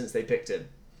Darnold since they picked him.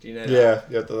 Do you know that?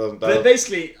 Yeah. But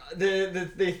basically,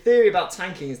 the theory about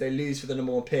tanking is they lose for the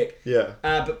number one pick. Yeah.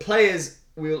 But players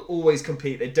will always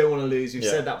compete. They don't want to lose. We've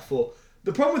said that before.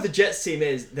 The problem with the Jets team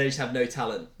is they just have no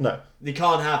talent. No. You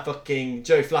can't have fucking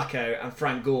Joe Flacco and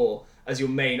Frank Gore as your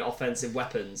main offensive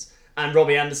weapons. And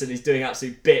Robbie Anderson is doing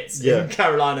absolute bits in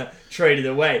Carolina, traded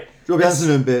away. Robbie Anderson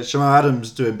doing bits, Jamal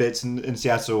Adams doing bits in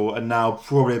Seattle, and now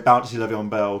probably about to see Le'Veon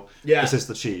Bell assist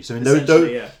the Chiefs. I mean,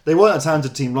 they weren't a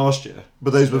talented team last year,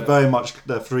 but those were very much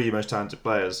their three most talented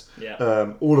players.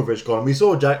 Yeah. All of which gone. We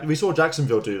saw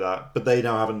Jacksonville do that, but they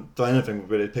now haven't done anything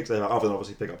really pick them up other than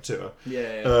obviously pick up Tua.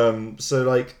 So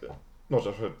like. Not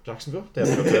just for Jacksonville.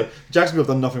 Jacksonville have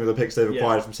done nothing with the picks they've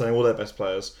acquired from selling all their best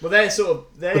players. Well, they're sort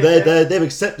of... They've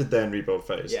accepted their in rebuild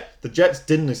phase. Yeah. The Jets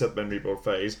didn't accept their in rebuild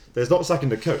phase. There's not sacking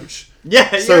the coach.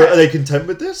 Yeah, So are they content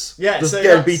with this? Yeah. Just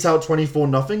getting beat out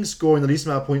 24-0, scoring the least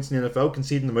amount of points in the NFL,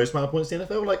 conceding the most amount of points in the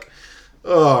NFL?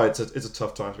 It's a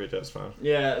tough time to be a Jets fan.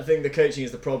 Yeah, I think the coaching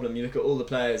is the problem. You look at all the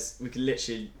players, we can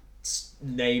literally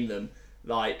name them.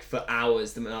 For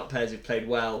hours, the amount of players who've played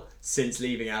well since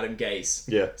leaving Adam Gase.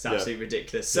 Yeah. It's absolutely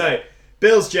ridiculous. So,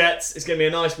 Bills-Jets, it's going to be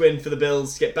a nice win for the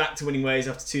Bills to get back to winning ways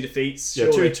after 2 defeats. Yeah,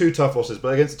 two tough losses,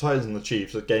 but against the Titans and the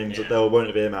Chiefs, the games that they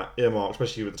won't have earmarked,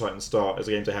 especially with the Titans start, as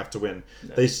the games they have to win.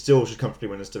 No. They still should comfortably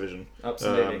win this division.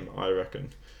 Absolutely. I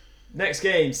reckon. Next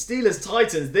game,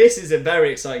 Steelers-Titans. This is a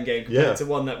very exciting game compared to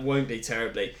one that won't be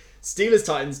terribly.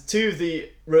 Steelers-Titans, two of the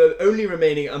only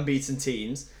remaining unbeaten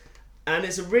teams. And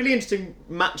it's a really interesting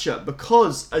matchup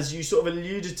because, as you sort of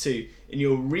alluded to in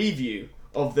your review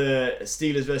of the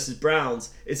Steelers versus Browns,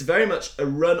 it's very much a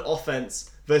run offense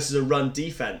versus a run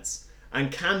defense.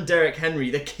 And can Derrick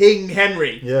Henry, the King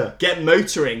Henry, get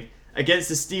motoring against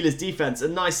the Steelers defense? A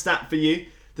nice stat for you.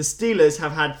 The Steelers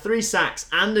have had 3 sacks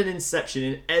and an interception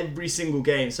in every single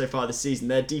game so far this season.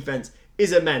 Their defense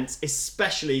is immense,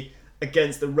 especially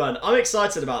against the run. I'm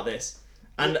excited about this.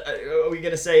 And are we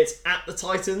going to say it's at the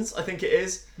Titans? I think it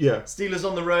is. Yeah. Steelers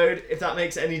on the road, if that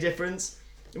makes any difference.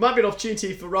 It might be an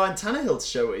opportunity for Ryan Tannehill to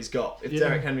show what he's got if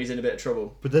Derrick Henry's in a bit of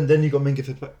trouble. But then you've got Minka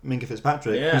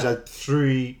Fitzpatrick, who's had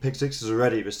 3 pick sixes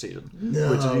already this season. No,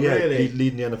 which is, really?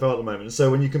 leading the NFL at the moment. So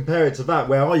when you compare it to that,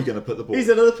 where are you going to put the ball? He's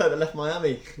another player that left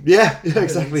Miami. Yeah,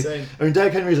 exactly. Insane. I mean,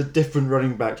 Derrick Henry is a different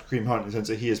running back to Kareem Hunt in the sense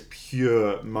that he is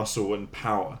pure muscle and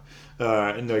power.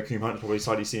 And Kareem Hunt is probably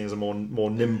slightly seen as a more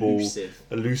nimble,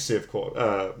 elusive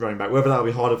running back. Whether that'll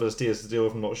be harder for the Steelers to deal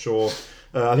with, I'm not sure.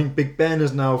 I think Big Ben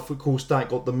has now, for cool stat,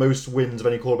 got the most wins of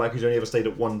any quarterback who's only ever stayed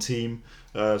at one team.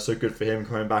 So good for him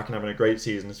coming back and having a great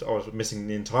season. I was missing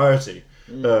the entirety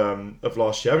of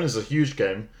last year. I mean, this is a huge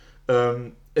game.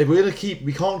 If we're gonna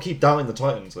we can't keep doubting the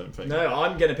Titans, I don't think. No,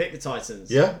 I'm gonna pick the Titans.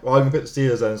 Yeah, well, I'm gonna pick the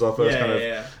Steelers then as our first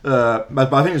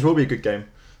but I think this will be a good game.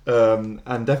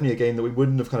 And definitely a game that we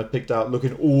wouldn't have kind of picked out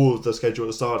looking all of the schedule at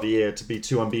the start of the year to be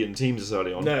 2 unbeaten teams this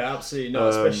early on. No, absolutely not.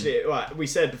 Especially, we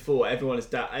said before, everyone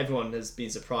has been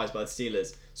surprised by the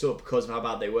Steelers, sort of because of how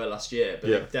bad they were last year, but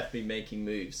they're definitely making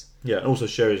moves. Yeah, and also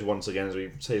shows once again, as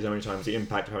we say so many times, the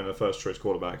impact of having a first choice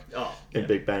quarterback in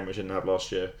Big Ben, which didn't have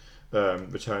last year,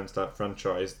 returns that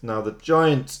franchise. Now the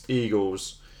Giants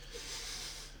Eagles.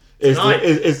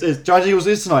 Giants Eagles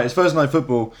is tonight. It's Thursday Night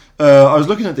Football. I was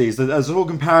looking at these. There's a whole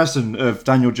comparison of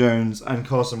Daniel Jones and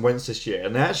Carson Wentz this year,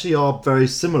 and they actually are very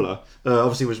similar.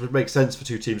 Obviously, which would make sense for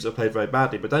two teams that have played very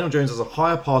badly. But Daniel Jones has a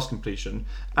higher pass completion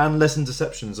and less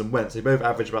interceptions than Wentz. They both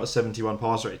average about 71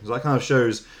 pass ratings. So that kind of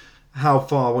shows how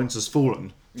far Wentz has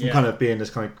fallen from kind of being this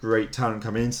kind of great talent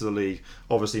coming into the league.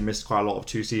 Obviously, missed quite a lot of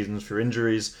 2 seasons for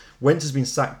injuries. Wentz has been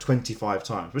sacked 25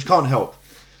 times, which can't help.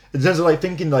 In terms of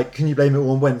thinking, can you blame it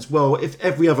all on Wentz? Well, if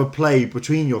every other play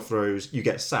between your throws you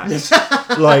get sacked,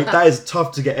 that is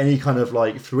tough to get any kind of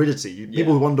fluidity.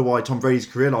 People wonder why Tom Brady's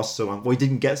career lasted so long. Well, he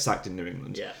didn't get sacked in New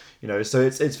England. Yeah. So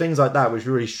it's things like that which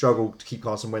really struggle to keep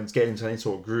Carson Wentz getting into any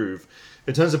sort of groove.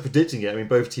 In terms of predicting it, I mean,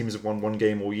 both teams have won one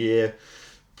game all year.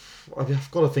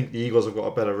 I've got to think the Eagles have got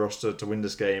a better roster to win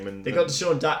this game. And they got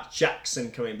Deshaun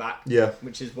Jackson coming back,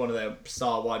 which is one of their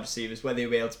star wide receivers. Whether he'll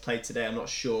be able to play today, I'm not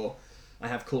sure. I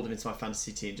have called him into my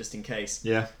fantasy team just in case.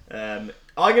 Yeah. I'm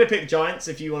going to pick Giants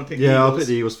if you want to pick the Eagles. Yeah, I'll pick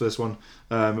the Eagles for this one.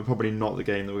 But probably not the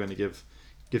game that we're going to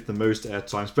give the most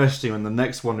airtime, especially when the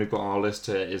next one we've got on our list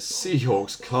here is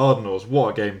Seahawks Cardinals. What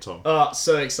a game, Tom.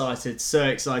 So excited. So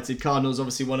excited. Cardinals,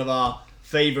 obviously one of our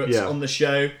favourites on the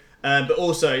show. But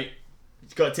also,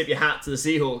 you've got to tip your hat to the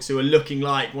Seahawks, who are looking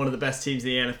like one of the best teams in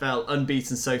the NFL,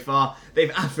 unbeaten so far.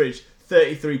 They've averaged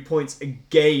 33 points a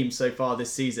game so far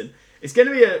this season. It's going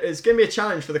to be a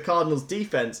challenge for the Cardinals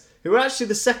defense, who are actually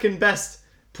the second best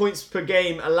points per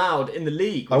game allowed in the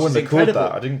league. Which I wouldn't have called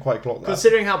that. I didn't quite clock that.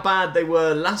 Considering how bad they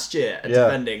were last year at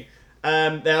defending.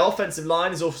 Their offensive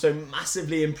line is also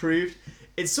massively improved.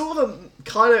 It's sort of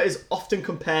Kyler is often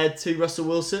compared to Russell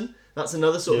Wilson. That's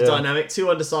another sort of dynamic. 2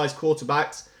 undersized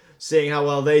quarterbacks, seeing how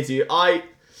well they do.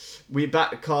 We back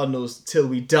the Cardinals till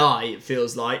we die, it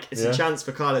feels like. It's a chance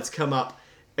for Kyler to come up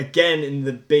again in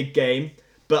the big game.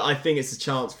 But I think it's a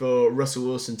chance for Russell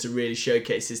Wilson to really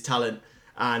showcase his talent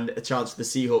and a chance for the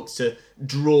Seahawks to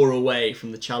draw away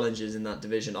from the challenges in that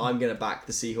division. I'm going to back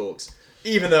the Seahawks.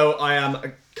 Even though I am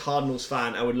a Cardinals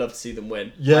fan, I would love to see them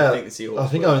win. Yeah, I think the Seahawks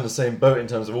I'm in the same boat in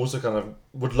terms of also kind of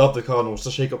would love the Cardinals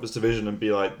to shake up this division and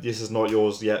be like, this is not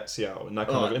yours yet, Seattle. In that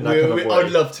kind of way.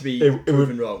 I'd love to be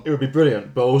proven wrong. It would be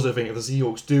brilliant. But I also think if the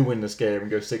Seahawks do win this game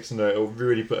and go 6-0, it will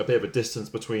really put a bit of a distance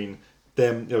between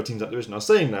them, teams in that division. Now,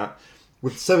 saying that,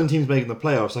 with 7 teams making the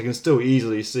playoffs, I can still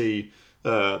easily see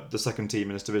the second team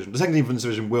in this division. The second team from this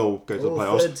division will go to the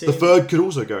playoffs. The third could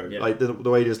also go, the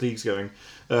way this league's going.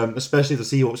 Especially if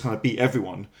the Seahawks kind of beat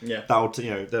everyone. Yeah.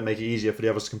 That'll make it easier for the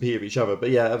others to compete with each other. But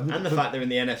and the fact they're in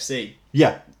the NFC.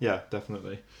 Yeah,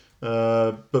 definitely.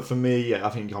 But for me, I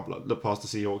think you can't look past the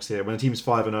Seahawks here. When a team's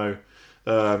 5-0,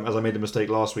 as I made the mistake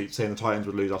last week saying the Titans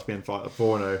would lose after being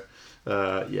 4-0.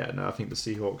 I think the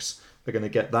Seahawks are going to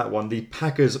get that one. The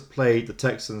Packers played the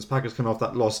Texans. Packers coming off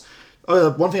that loss.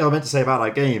 One thing I meant to say about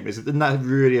that game is that didn't that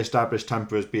really establish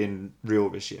Tampa as being real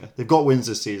this year? They've got wins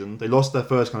this season. They lost their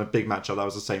first kind of big matchup. That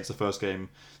was the Saints, the first game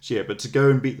this year. But to go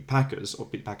and beat the Packers, or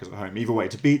beat the Packers at home, either way,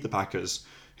 to beat the Packers,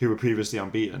 who were previously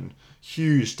unbeaten,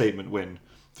 huge statement win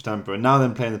for Tampa. And now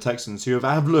then playing the Texans, who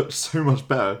have looked so much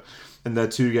better in their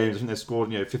 2 games. I think they scored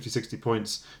 50-60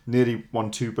 points, nearly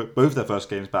won both their first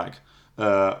games back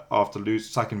after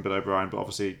sacking Bill O'Brien. But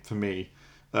obviously, for me,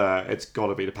 it's got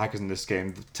to be the Packers in this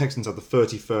game. The Texans are the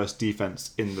 31st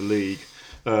defense in the league.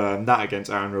 That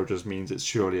against Aaron Rodgers means it's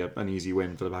surely an easy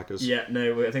win for the Packers. Yeah,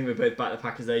 no, I think we're both back the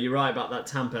Packers there. You're right about that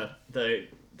Tampa, though.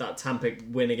 That Tampa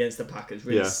win against the Packers,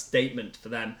 really a statement for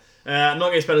them. I'm not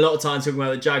going to spend a lot of time talking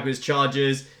about the Jaguars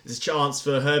Chargers. There's a chance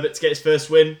for Herbert to get his first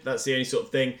win. That's the only sort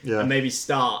of thing. Yeah. And maybe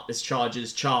start this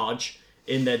Chargers charge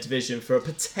in their division for a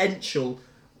potential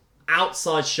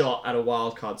outside shot at a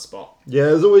wild card spot.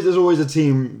 Yeah, there's always a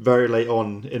team very late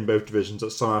on in both divisions that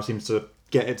somehow seems to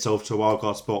get itself to a wild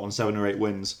card spot on 7 or 8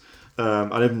 wins. I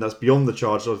don't think that's beyond the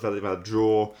Chargers. They've had a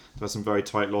draw. They've had some very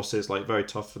tight losses, very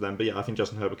tough for them. But I think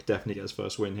Justin Herbert could definitely get his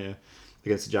first win here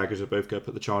against the Jaguars. We're both going to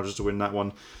put the Chargers to win that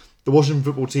one. The Washington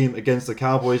football team against the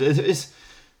Cowboys.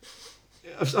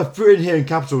 I've put in here in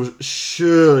capitals,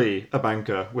 surely a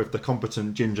banker with the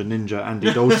competent ginger ninja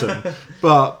Andy Dalton.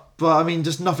 But But, I mean,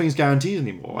 just nothing's guaranteed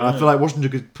anymore. And I feel like Washington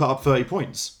could put up 30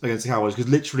 points against the Cowboys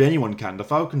because literally anyone can. The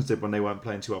Falcons did when they weren't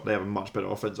playing too up. They have a much better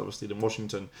offense, obviously, than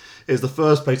Washington. It's the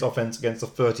first place offense against the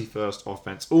 31st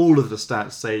offense. All of the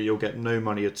stats say you'll get no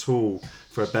money at all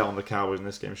for a bet on the Cowboys in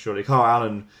this game, surely. Kyle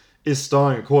Allen is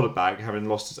starting a quarterback, having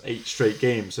lost his 8 straight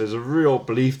games. So there's a real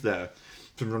belief there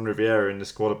from Ron Rivera in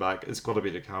this quarterback. It's got to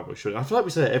be the Cowboys, surely. I feel like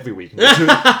we say it every week. They're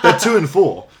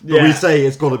 2-4, but we say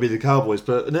it's got to be the Cowboys.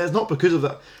 But it's not because of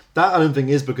that. That I don't think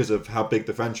is because of how big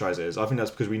the franchise is. I think that's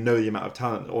because we know the amount of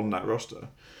talent on that roster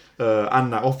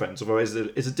and that offense. Although it's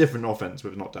a different offense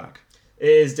with not Dak. It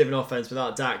is a different offense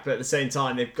without Dak, but at the same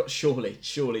time, they've got surely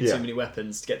too many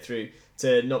weapons to get through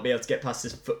to not be able to get past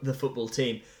the football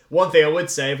team. One thing I would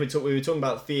say, if we were talking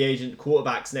about free agent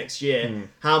quarterbacks next year,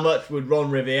 how much would Ron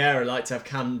Rivera like to have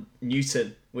Cam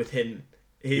Newton with him?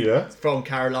 From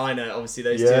Carolina, obviously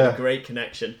those two have a great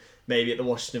connection. Maybe at the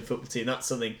Washington football team, that's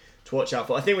something to watch out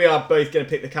for. I think we are both going to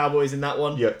pick the Cowboys in that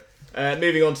one.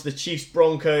 Moving on to the Chiefs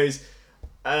Broncos.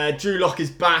 Drew Lock is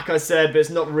back, I said, but it's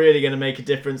not really going to make a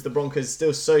difference. The Broncos are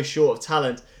still so short of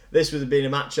talent. This would have been a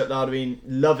matchup that I would have been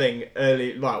loving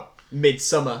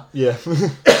midsummer. Yeah.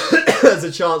 As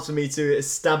a chance for me to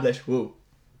establish. Whoa.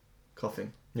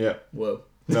 Coughing. Yeah. Whoa.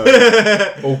 No.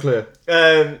 All clear.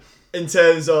 In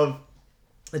terms of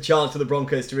a chance for the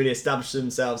Broncos to really establish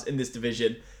themselves in this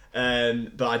division.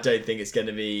 But I don't think it's going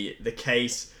to be the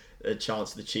case. A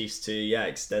chance for the Chiefs to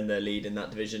extend their lead in that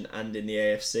division and in the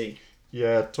AFC.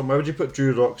 Yeah, Tom, where would you put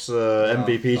Drew Lock's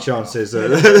MVP chances?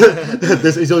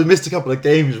 He's only missed a couple of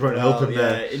games, won't help him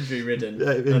there. Injury-ridden.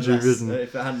 Yeah, injury-ridden.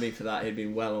 If it hadn't been for that, he'd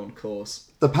been well on course.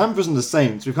 The Panthers and the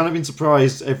Saints, we've kind of been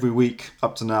surprised every week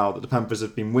up to now that the Panthers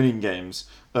have been winning games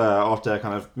after their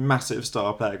kind of massive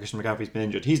star player, Christian McCaffrey's been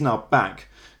injured. He's now back.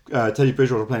 Teddy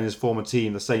Bridgewater playing his former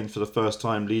team, the Saints, for the first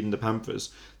time, leading the Panthers.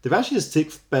 They've actually the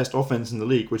 6th best offense in the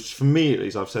league, which for me, at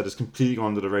least, I've said, has completely gone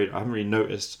under the radar. I haven't really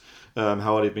noticed how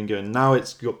well they've been going. Now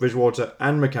it's got Bridgewater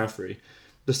and McCaffrey.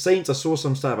 The Saints, I saw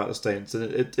some stat about the Saints,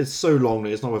 and it's so long that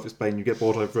it's not worth explaining. You get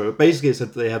bored over it. Basically, it said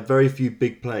that they have very few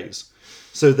big plays.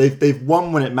 So they've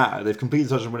won when it mattered. They've completed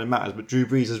touchdowns when it matters. But Drew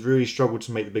Brees has really struggled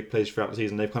to make the big plays throughout the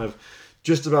season. They've kind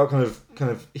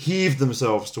of heaved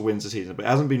themselves to wins the season, but it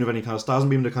hasn't been with any kind of style. Hasn't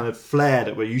been the kind of flair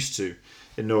that we're used to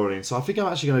in New Orleans. So I think I'm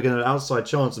actually going to get an outside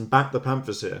chance and back the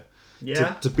Panthers here.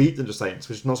 To beat the Saints,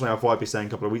 which is not something I thought I'd be saying a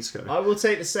couple of weeks ago. I will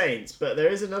take the Saints, but there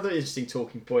is another interesting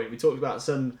talking point. We talked about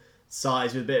some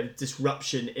sides with a bit of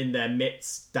disruption in their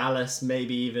midst. Dallas,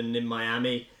 maybe even in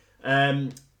Miami.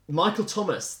 Michael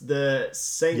Thomas, the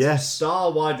Saints'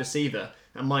 star wide receiver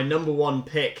and my number 1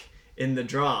 pick in the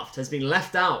draft, has been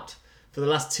left out for the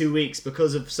last 2 weeks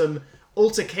because of some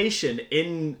altercation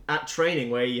at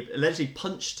training where he allegedly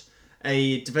punched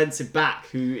a defensive back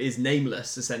who is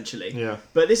nameless, essentially. Yeah.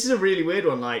 But this is a really weird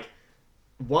one. Like,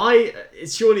 why?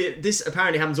 Surely this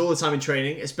apparently happens all the time in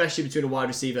training, especially between a wide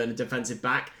receiver and a defensive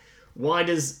back. Why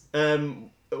does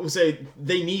also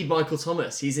they need Michael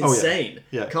Thomas? He's insane.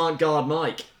 Can't guard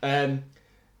Mike.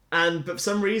 But for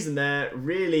some reason they're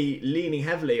really leaning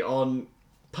heavily on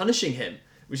punishing him,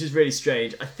 which is really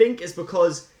strange. I think it's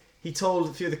because he told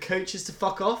a few of the coaches to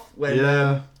fuck off when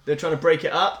they're trying to break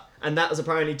it up. And that was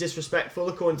apparently disrespectful,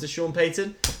 according to Sean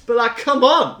Payton. But, like, come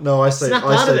on! No, I say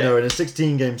no. In a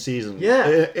 16-game season,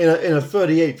 in a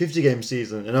 38, 50-game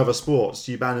season, in other sports,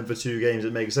 you ban him for 2 games.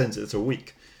 It makes sense. It's a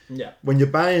week. Yeah. When you're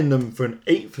banning them for an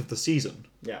 1/8 of the season,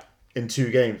 in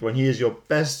 2 games, when he is your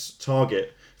best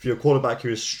target for your quarterback who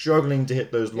is struggling to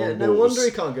hit those long balls. No wonder he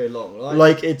can't go long.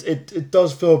 Like it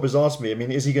does feel bizarre to me. I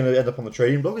mean, is he going to end up on the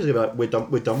trading block? Is he going to be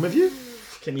like, we're done with you?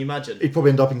 Can you imagine? He'd probably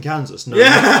end up in Kansas. No,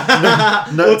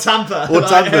 or Tampa.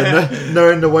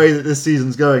 Knowing the way that this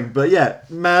season's going. But yeah,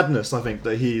 madness, I think,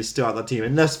 that he's still at that team.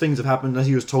 Unless things have happened, unless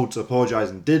he was told to apologise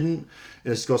and didn't.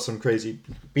 It's got some crazy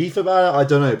beef about it. I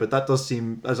don't know, but that does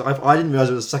seem... I didn't realise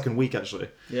it was the 2nd week, actually.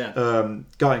 Yeah.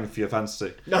 Going for your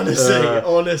fantasy.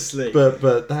 Honestly.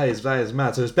 But that is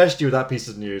mad. So especially with that piece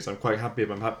of news, I'm quite happy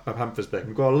with my Panthers pick.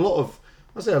 We've got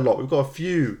we've got a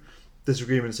few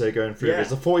disagreements here going through this.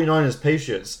 The 49ers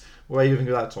Patriots. Where are you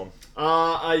thinking of that, Tom?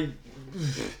 I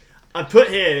put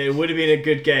here it would have been a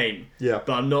good game. Yeah.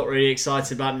 But I'm not really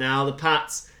excited about it now. The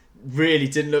Pats really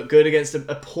didn't look good against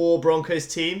a poor Broncos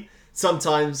team.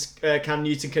 Sometimes Cam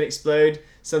Newton can explode.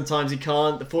 Sometimes he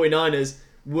can't. The 49ers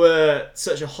were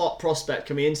such a hot prospect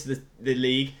coming into the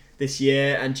league this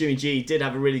year. And Jimmy G did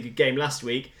have a really good game last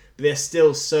week. But they're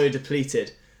still so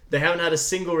depleted. They haven't had a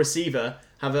single receiver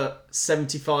have a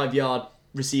 75-yard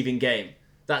receiving game.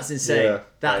 That's insane. Yeah,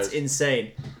 That's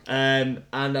insane. And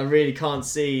I really can't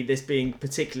see this being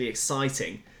particularly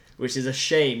exciting, which is a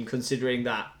shame considering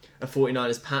that a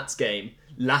 49ers Pats game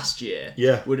last year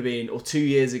Yeah. would have been, or 2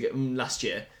 years ago, last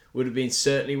year, would have been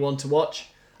certainly one to watch.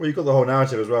 Well, you've got the whole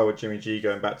narrative as well with Jimmy G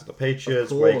going back to the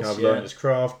Patriots, Of where he course, kind of yeah. learned his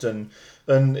craft, and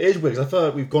it is weird because I feel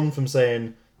like we've gone from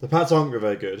saying the Pats aren't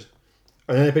very good,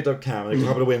 and then they picked up Cam, and they got a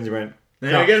couple of wins, and went,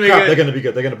 They're crap, gonna be good. they're going to be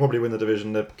good, they're going to probably win the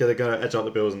division, they're going to edge out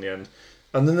the Bills in the end,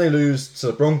 and then they lose to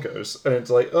the Broncos, and it's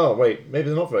like, oh wait, maybe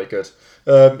they're not very good.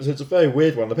 So it's a very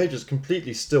weird one. The Patriots are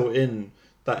completely still in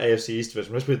that AFC East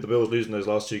division, especially with the Bills losing those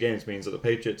last 2 games, means that the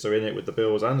Patriots are in it with the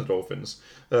Bills and the Dolphins.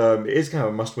 It is kind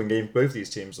of a must-win game for both these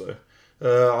teams, though.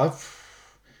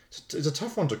 It's a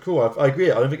tough one to call. I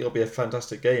agree. I don't think it'll be a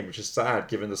fantastic game, which is sad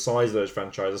given the size of those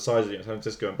franchises, the size of San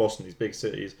Francisco and Boston, these big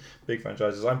cities, big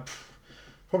franchises. I'm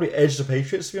probably edge the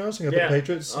Patriots, to be honest. I'm going to pick the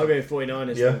Patriots. I'll go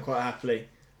 49ers then, quite happily.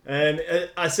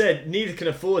 I said neither can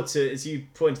afford to, as you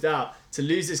pointed out, to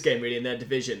lose this game really in their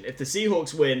division. If the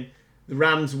Seahawks win, the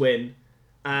Rams win,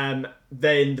 then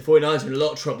the 49ers are in a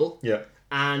lot of trouble. Yeah.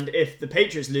 And if the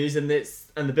Patriots lose and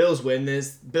the Bills win,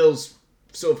 there's Bills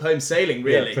sort of home sailing,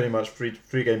 really. Yeah, pretty much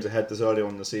three games ahead this early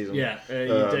on in the season. Yeah, you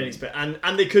don't expect...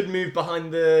 And they could move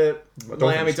behind the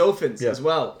Miami Dolphins as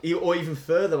well. Or even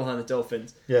further behind the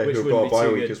Dolphins. Yeah, which who've wouldn't got a be bye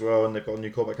too week good. as well, and they've got a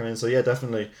new quarterback coming in. So yeah,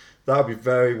 definitely. That would be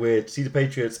very weird. See the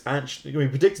Patriots actually... We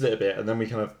predicted it a bit, and then we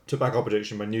kind of took back our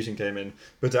prediction when Newton came in.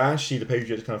 But to actually the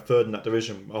Patriots kind of third in that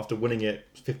division after winning it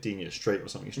 15 years straight or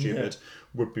something stupid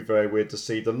would be very weird to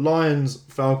see. The Lions,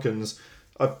 Falcons...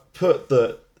 I've put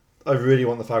that I really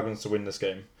want the Falcons to win this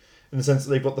game. In the sense that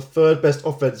they've got the third best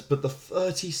offense, but the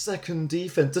 32nd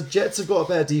defense. The Jets have got a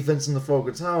better defense than the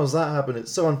Falcons. How has that happened?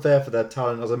 It's so unfair for their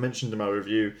talent, as I mentioned in my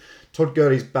review. Todd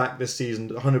Gurley's back this season,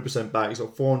 100% back. He's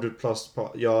got 400 plus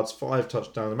yards, 5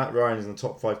 touchdowns. Matt Ryan is in the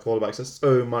top 5 quarterbacks. There's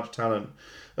so much talent.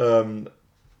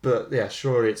 But yeah,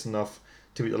 surely it's enough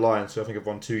to beat the Lions, who I think have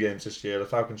won 2 games this year. The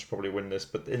Falcons should probably win this,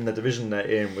 but in the division they're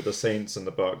in with the Saints and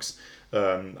the Bucs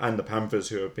and the Panthers,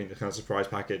 who have been the kind of surprise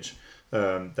package.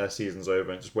 Their season's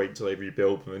over, and just wait until they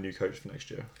rebuild with a new coach for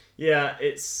next year. Yeah,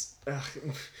 it's... we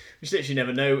just literally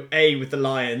never know. A, with the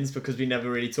Lions, because we never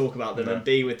really talk about them, and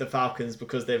B, with the Falcons,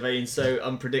 because they've been so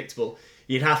unpredictable.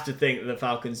 You'd have to think that the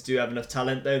Falcons do have enough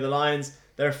talent, though. The Lions,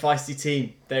 they're a feisty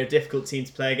team. They're a difficult team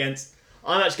to play against.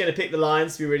 I'm actually going to pick the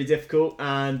Lions to be really difficult,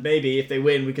 and maybe if they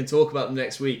win, we can talk about them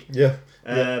next week. Yeah.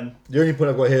 The only point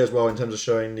I've got here as well, in terms of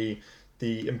showing the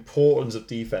importance of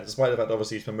defense, despite the fact that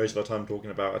obviously we spend most of our time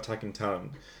talking about attacking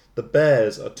talent, the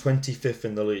Bears are 25th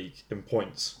in the league in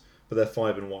points, but they're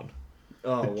 5-1.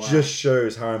 Oh, It wow. just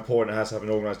shows how important it has to have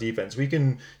an organised defense. We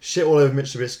can shit all over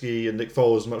Mitch Trubisky and Nick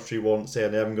Foles as much as we want,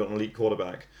 saying they haven't got an elite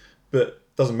quarterback, but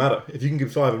it doesn't matter. If you can give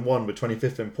 5-1 with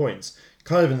 25th in points,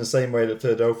 kind of in the same way that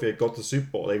Philadelphia got to the Super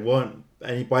Bowl, they weren't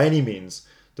by any means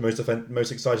the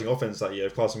most exciting offense that year.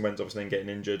 Carson Wentz obviously then getting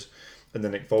injured, and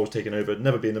then Nick Foles taking over,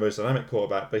 never being the most dynamic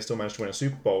quarterback, they still managed to win a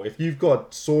Super Bowl. If you've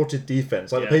got a sorted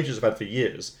defense, like the Patriots have had for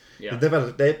years,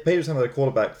 the Patriots have had a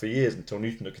quarterback for years until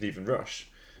Newton could even rush,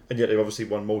 and yet they've obviously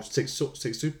won six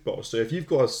Super Bowls. So if you've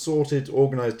got a sorted,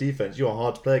 organised defense, you're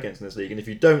hard to play against in this league. And if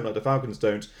you don't, like the Falcons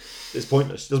don't, it's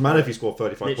pointless. It doesn't matter if you score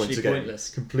 35 Literally points a game. pointless.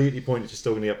 Completely pointless. You're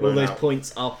still going to get All blown those out.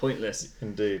 points are pointless.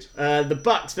 Indeed. The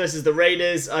Bucs versus the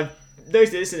Raiders. I've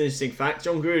noticed this is an interesting fact.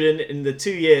 John Gruden, in the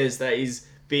 2 years that he's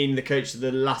been the coach of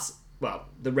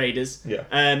the Raiders,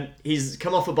 he's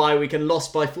come off a bye week and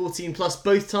lost by 14 plus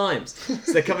both times.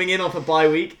 So they're coming in off a bye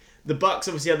week. The Bucs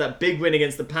obviously had that big win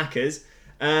against the Packers,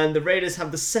 and the Raiders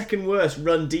have the second worst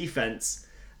run defense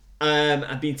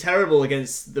and been terrible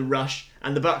against the rush.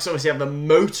 And the Bucs obviously have a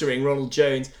motoring Ronald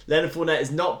Jones. Leonard Fournette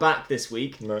is not back this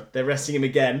week. No. They're resting him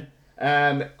again.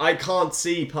 I can't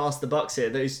see past the Bucs here.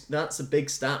 That's a big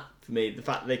stat for me, the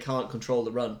fact that they can't control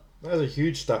the run. That is a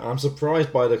huge stat. I'm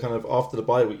surprised by the kind of after the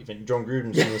bye week. You think John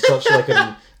Gruden's such like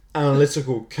an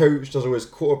analytical coach, does all his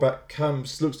quarterback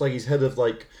camps, looks like he's head of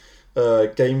like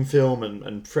game film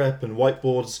and prep and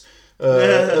whiteboards.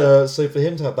 So for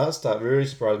him to have that stat, really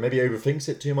surprised. Maybe he overthinks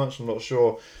it too much. I'm not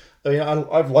sure. I mean,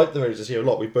 I've liked the Raiders this year a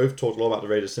lot. We've both talked a lot about the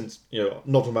Raiders since, not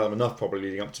talking about them enough probably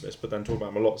leading up to this, but then talking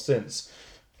about them a lot since.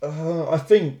 I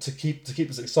think to keep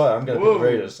this exciting, I'm going to pick the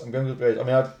Raiders. I mean,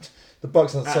 the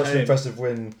Bucs had such an impressive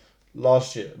win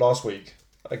last week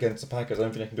against the Packers. I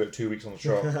don't think they can do it 2 weeks on the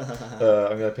trot. I'm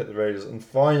going to pick the Raiders. And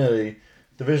finally,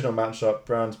 divisional matchup,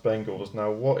 Browns-Bengals.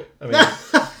 Now,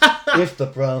 if the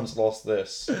Browns lost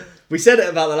this... We said it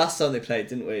about the last time they played,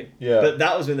 didn't we? Yeah. But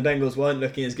that was when the Bengals weren't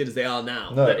looking as good as they are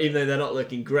now. No. Even though they're not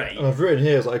looking great. And I've written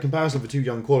here is like a comparison for 2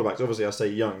 young quarterbacks. Obviously, I say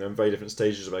young; they're in very different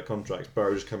stages of their contracts.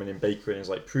 Burrow's coming in, Baker in his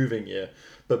proving year,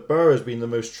 but Burrow has been the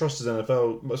most trusted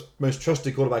most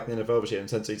trusted quarterback in the NFL this year, in the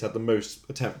sense that he's had the most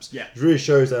attempts. Yeah. It really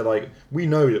shows that we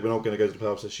know that we're not going to go to the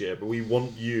playoffs this year, but we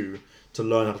want you to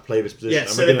learn how to play this position.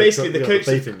 Yeah, so basically the coach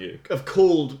faith in you. have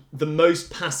called the most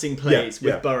passing plays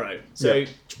with Burrow. So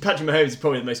Patrick Mahomes is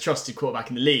probably the most trusted quarterback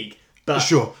in the league. But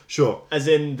Sure. As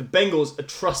in, the Bengals are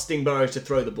trusting Burrow to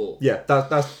throw the ball. Yeah,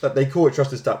 that's they call it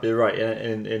trusted stat, but you're right.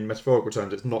 In metaphorical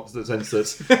terms, it's not the sense that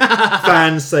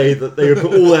fans say that they would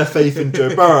put all their faith in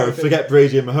Joe Burrow, forget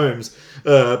Brady and Mahomes.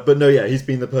 But no, he's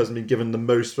been the person being given the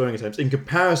most throwing attempts. In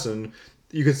comparison,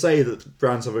 you could say that the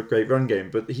Browns have a great run game,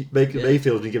 but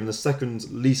Mayfield has been given the second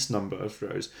least number of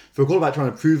throws. For a quarterback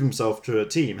trying to prove himself to a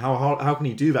team, how can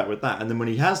he do that with that? And then when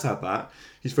he has had that,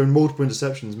 he's thrown multiple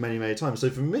interceptions many, many times. So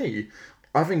for me,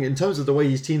 I think in terms of the way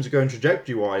these teams are going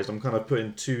trajectory-wise, I'm kind of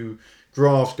putting two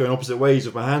graphs going opposite ways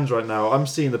with my hands right now. I'm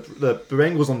seeing the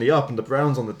Bengals on the up and the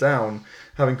Browns on the down.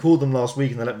 Having called them last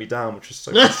week and they let me down, which is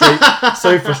so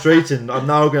frustrating. I'm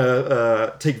now going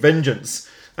to take vengeance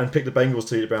and pick the Bengals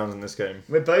to beat the Browns in this game.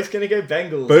 We're both going to go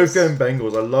Bengals. Both going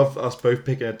Bengals. I love us both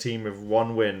picking a team with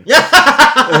one win.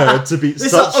 To beat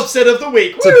this such... upset of the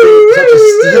week.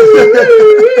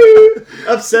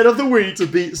 Upset of the week. To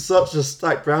beat such a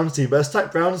stacked Browns team. But a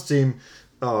stacked Browns team...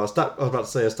 I was about to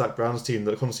say a stacked Browns team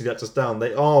that constantly lets us down.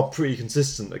 They are pretty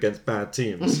consistent against bad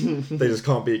teams. They just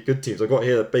can't beat good teams. I got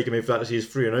here that Baker Mayfield actually is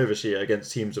 3-0 this year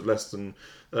against teams of less than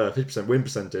 50% win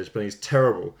percentage, but he's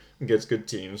terrible against good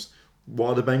teams. What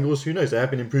are the Bengals? Who knows? They have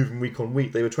been improving week on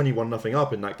week. They were 21-0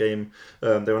 up in that game.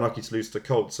 They were unlucky to lose to the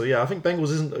Colts. So I think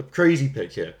Bengals isn't a crazy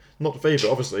pick here. Not the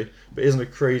favourite, obviously, but isn't a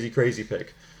crazy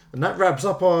pick. And that wraps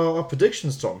up our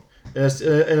predictions, Tom. In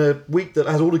a week that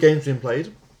has all the games being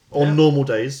played on normal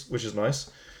days, which is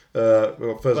nice. I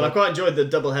quite enjoyed the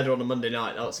doubleheader on a Monday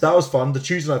night. That was fun. The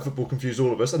Tuesday night football confused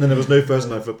all of us, and then there was no Thursday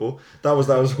night football. That was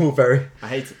all very. I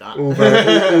hated that. All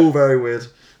very weird.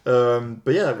 But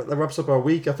that wraps up our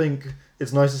week. I think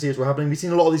it's nice to see it's what happening. We've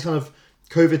seen a lot of these kind of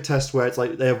COVID tests where it's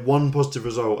like they have one positive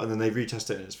result and then they retest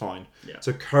it and it's fine. Yeah.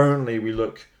 So currently we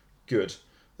look good.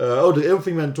 The other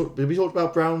thing, did we talk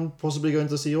about Brown possibly going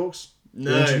to the Seahawks?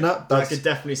 No, that's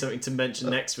definitely something to mention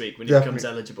next week when he becomes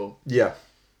eligible. Yeah.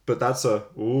 But that's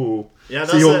Seahawks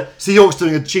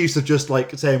doing a Chiefs of just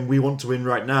like saying we want to win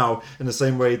right now in the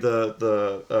same way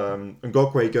the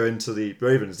Ngakwe going to the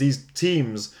Ravens. These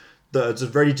teams that are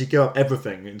just ready to give up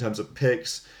everything in terms of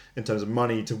picks, in terms of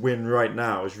money to win right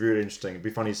now is really interesting. It'd be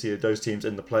funny to see those teams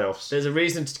in the playoffs. There's a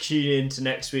reason to tune in to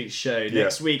next week's show.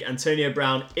 Next week, Antonio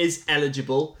Brown is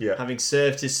eligible, having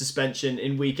served his suspension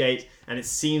in Week 8, and it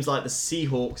seems like the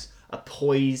Seahawks are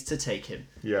poised to take him.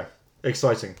 Yeah.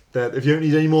 Exciting. If you don't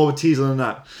need any more of a teaser than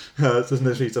that, listen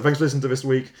this week. So thanks for listening to this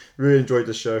week. Really enjoyed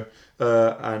this show.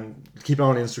 And keep an eye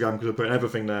on Instagram because we're putting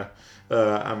everything there.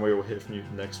 And we will hear from you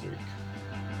next week.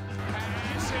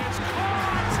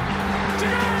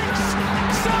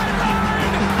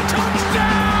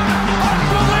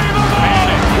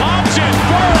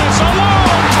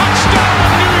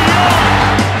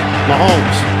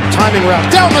 Mahomes, timing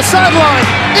route, down the sideline,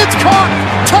 it's caught,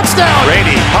 touchdown!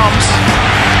 Brady pumps,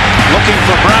 looking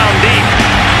for Brown deep,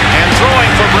 and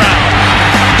throwing for Brown.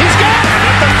 He's got it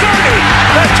at the 30,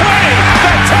 the 20,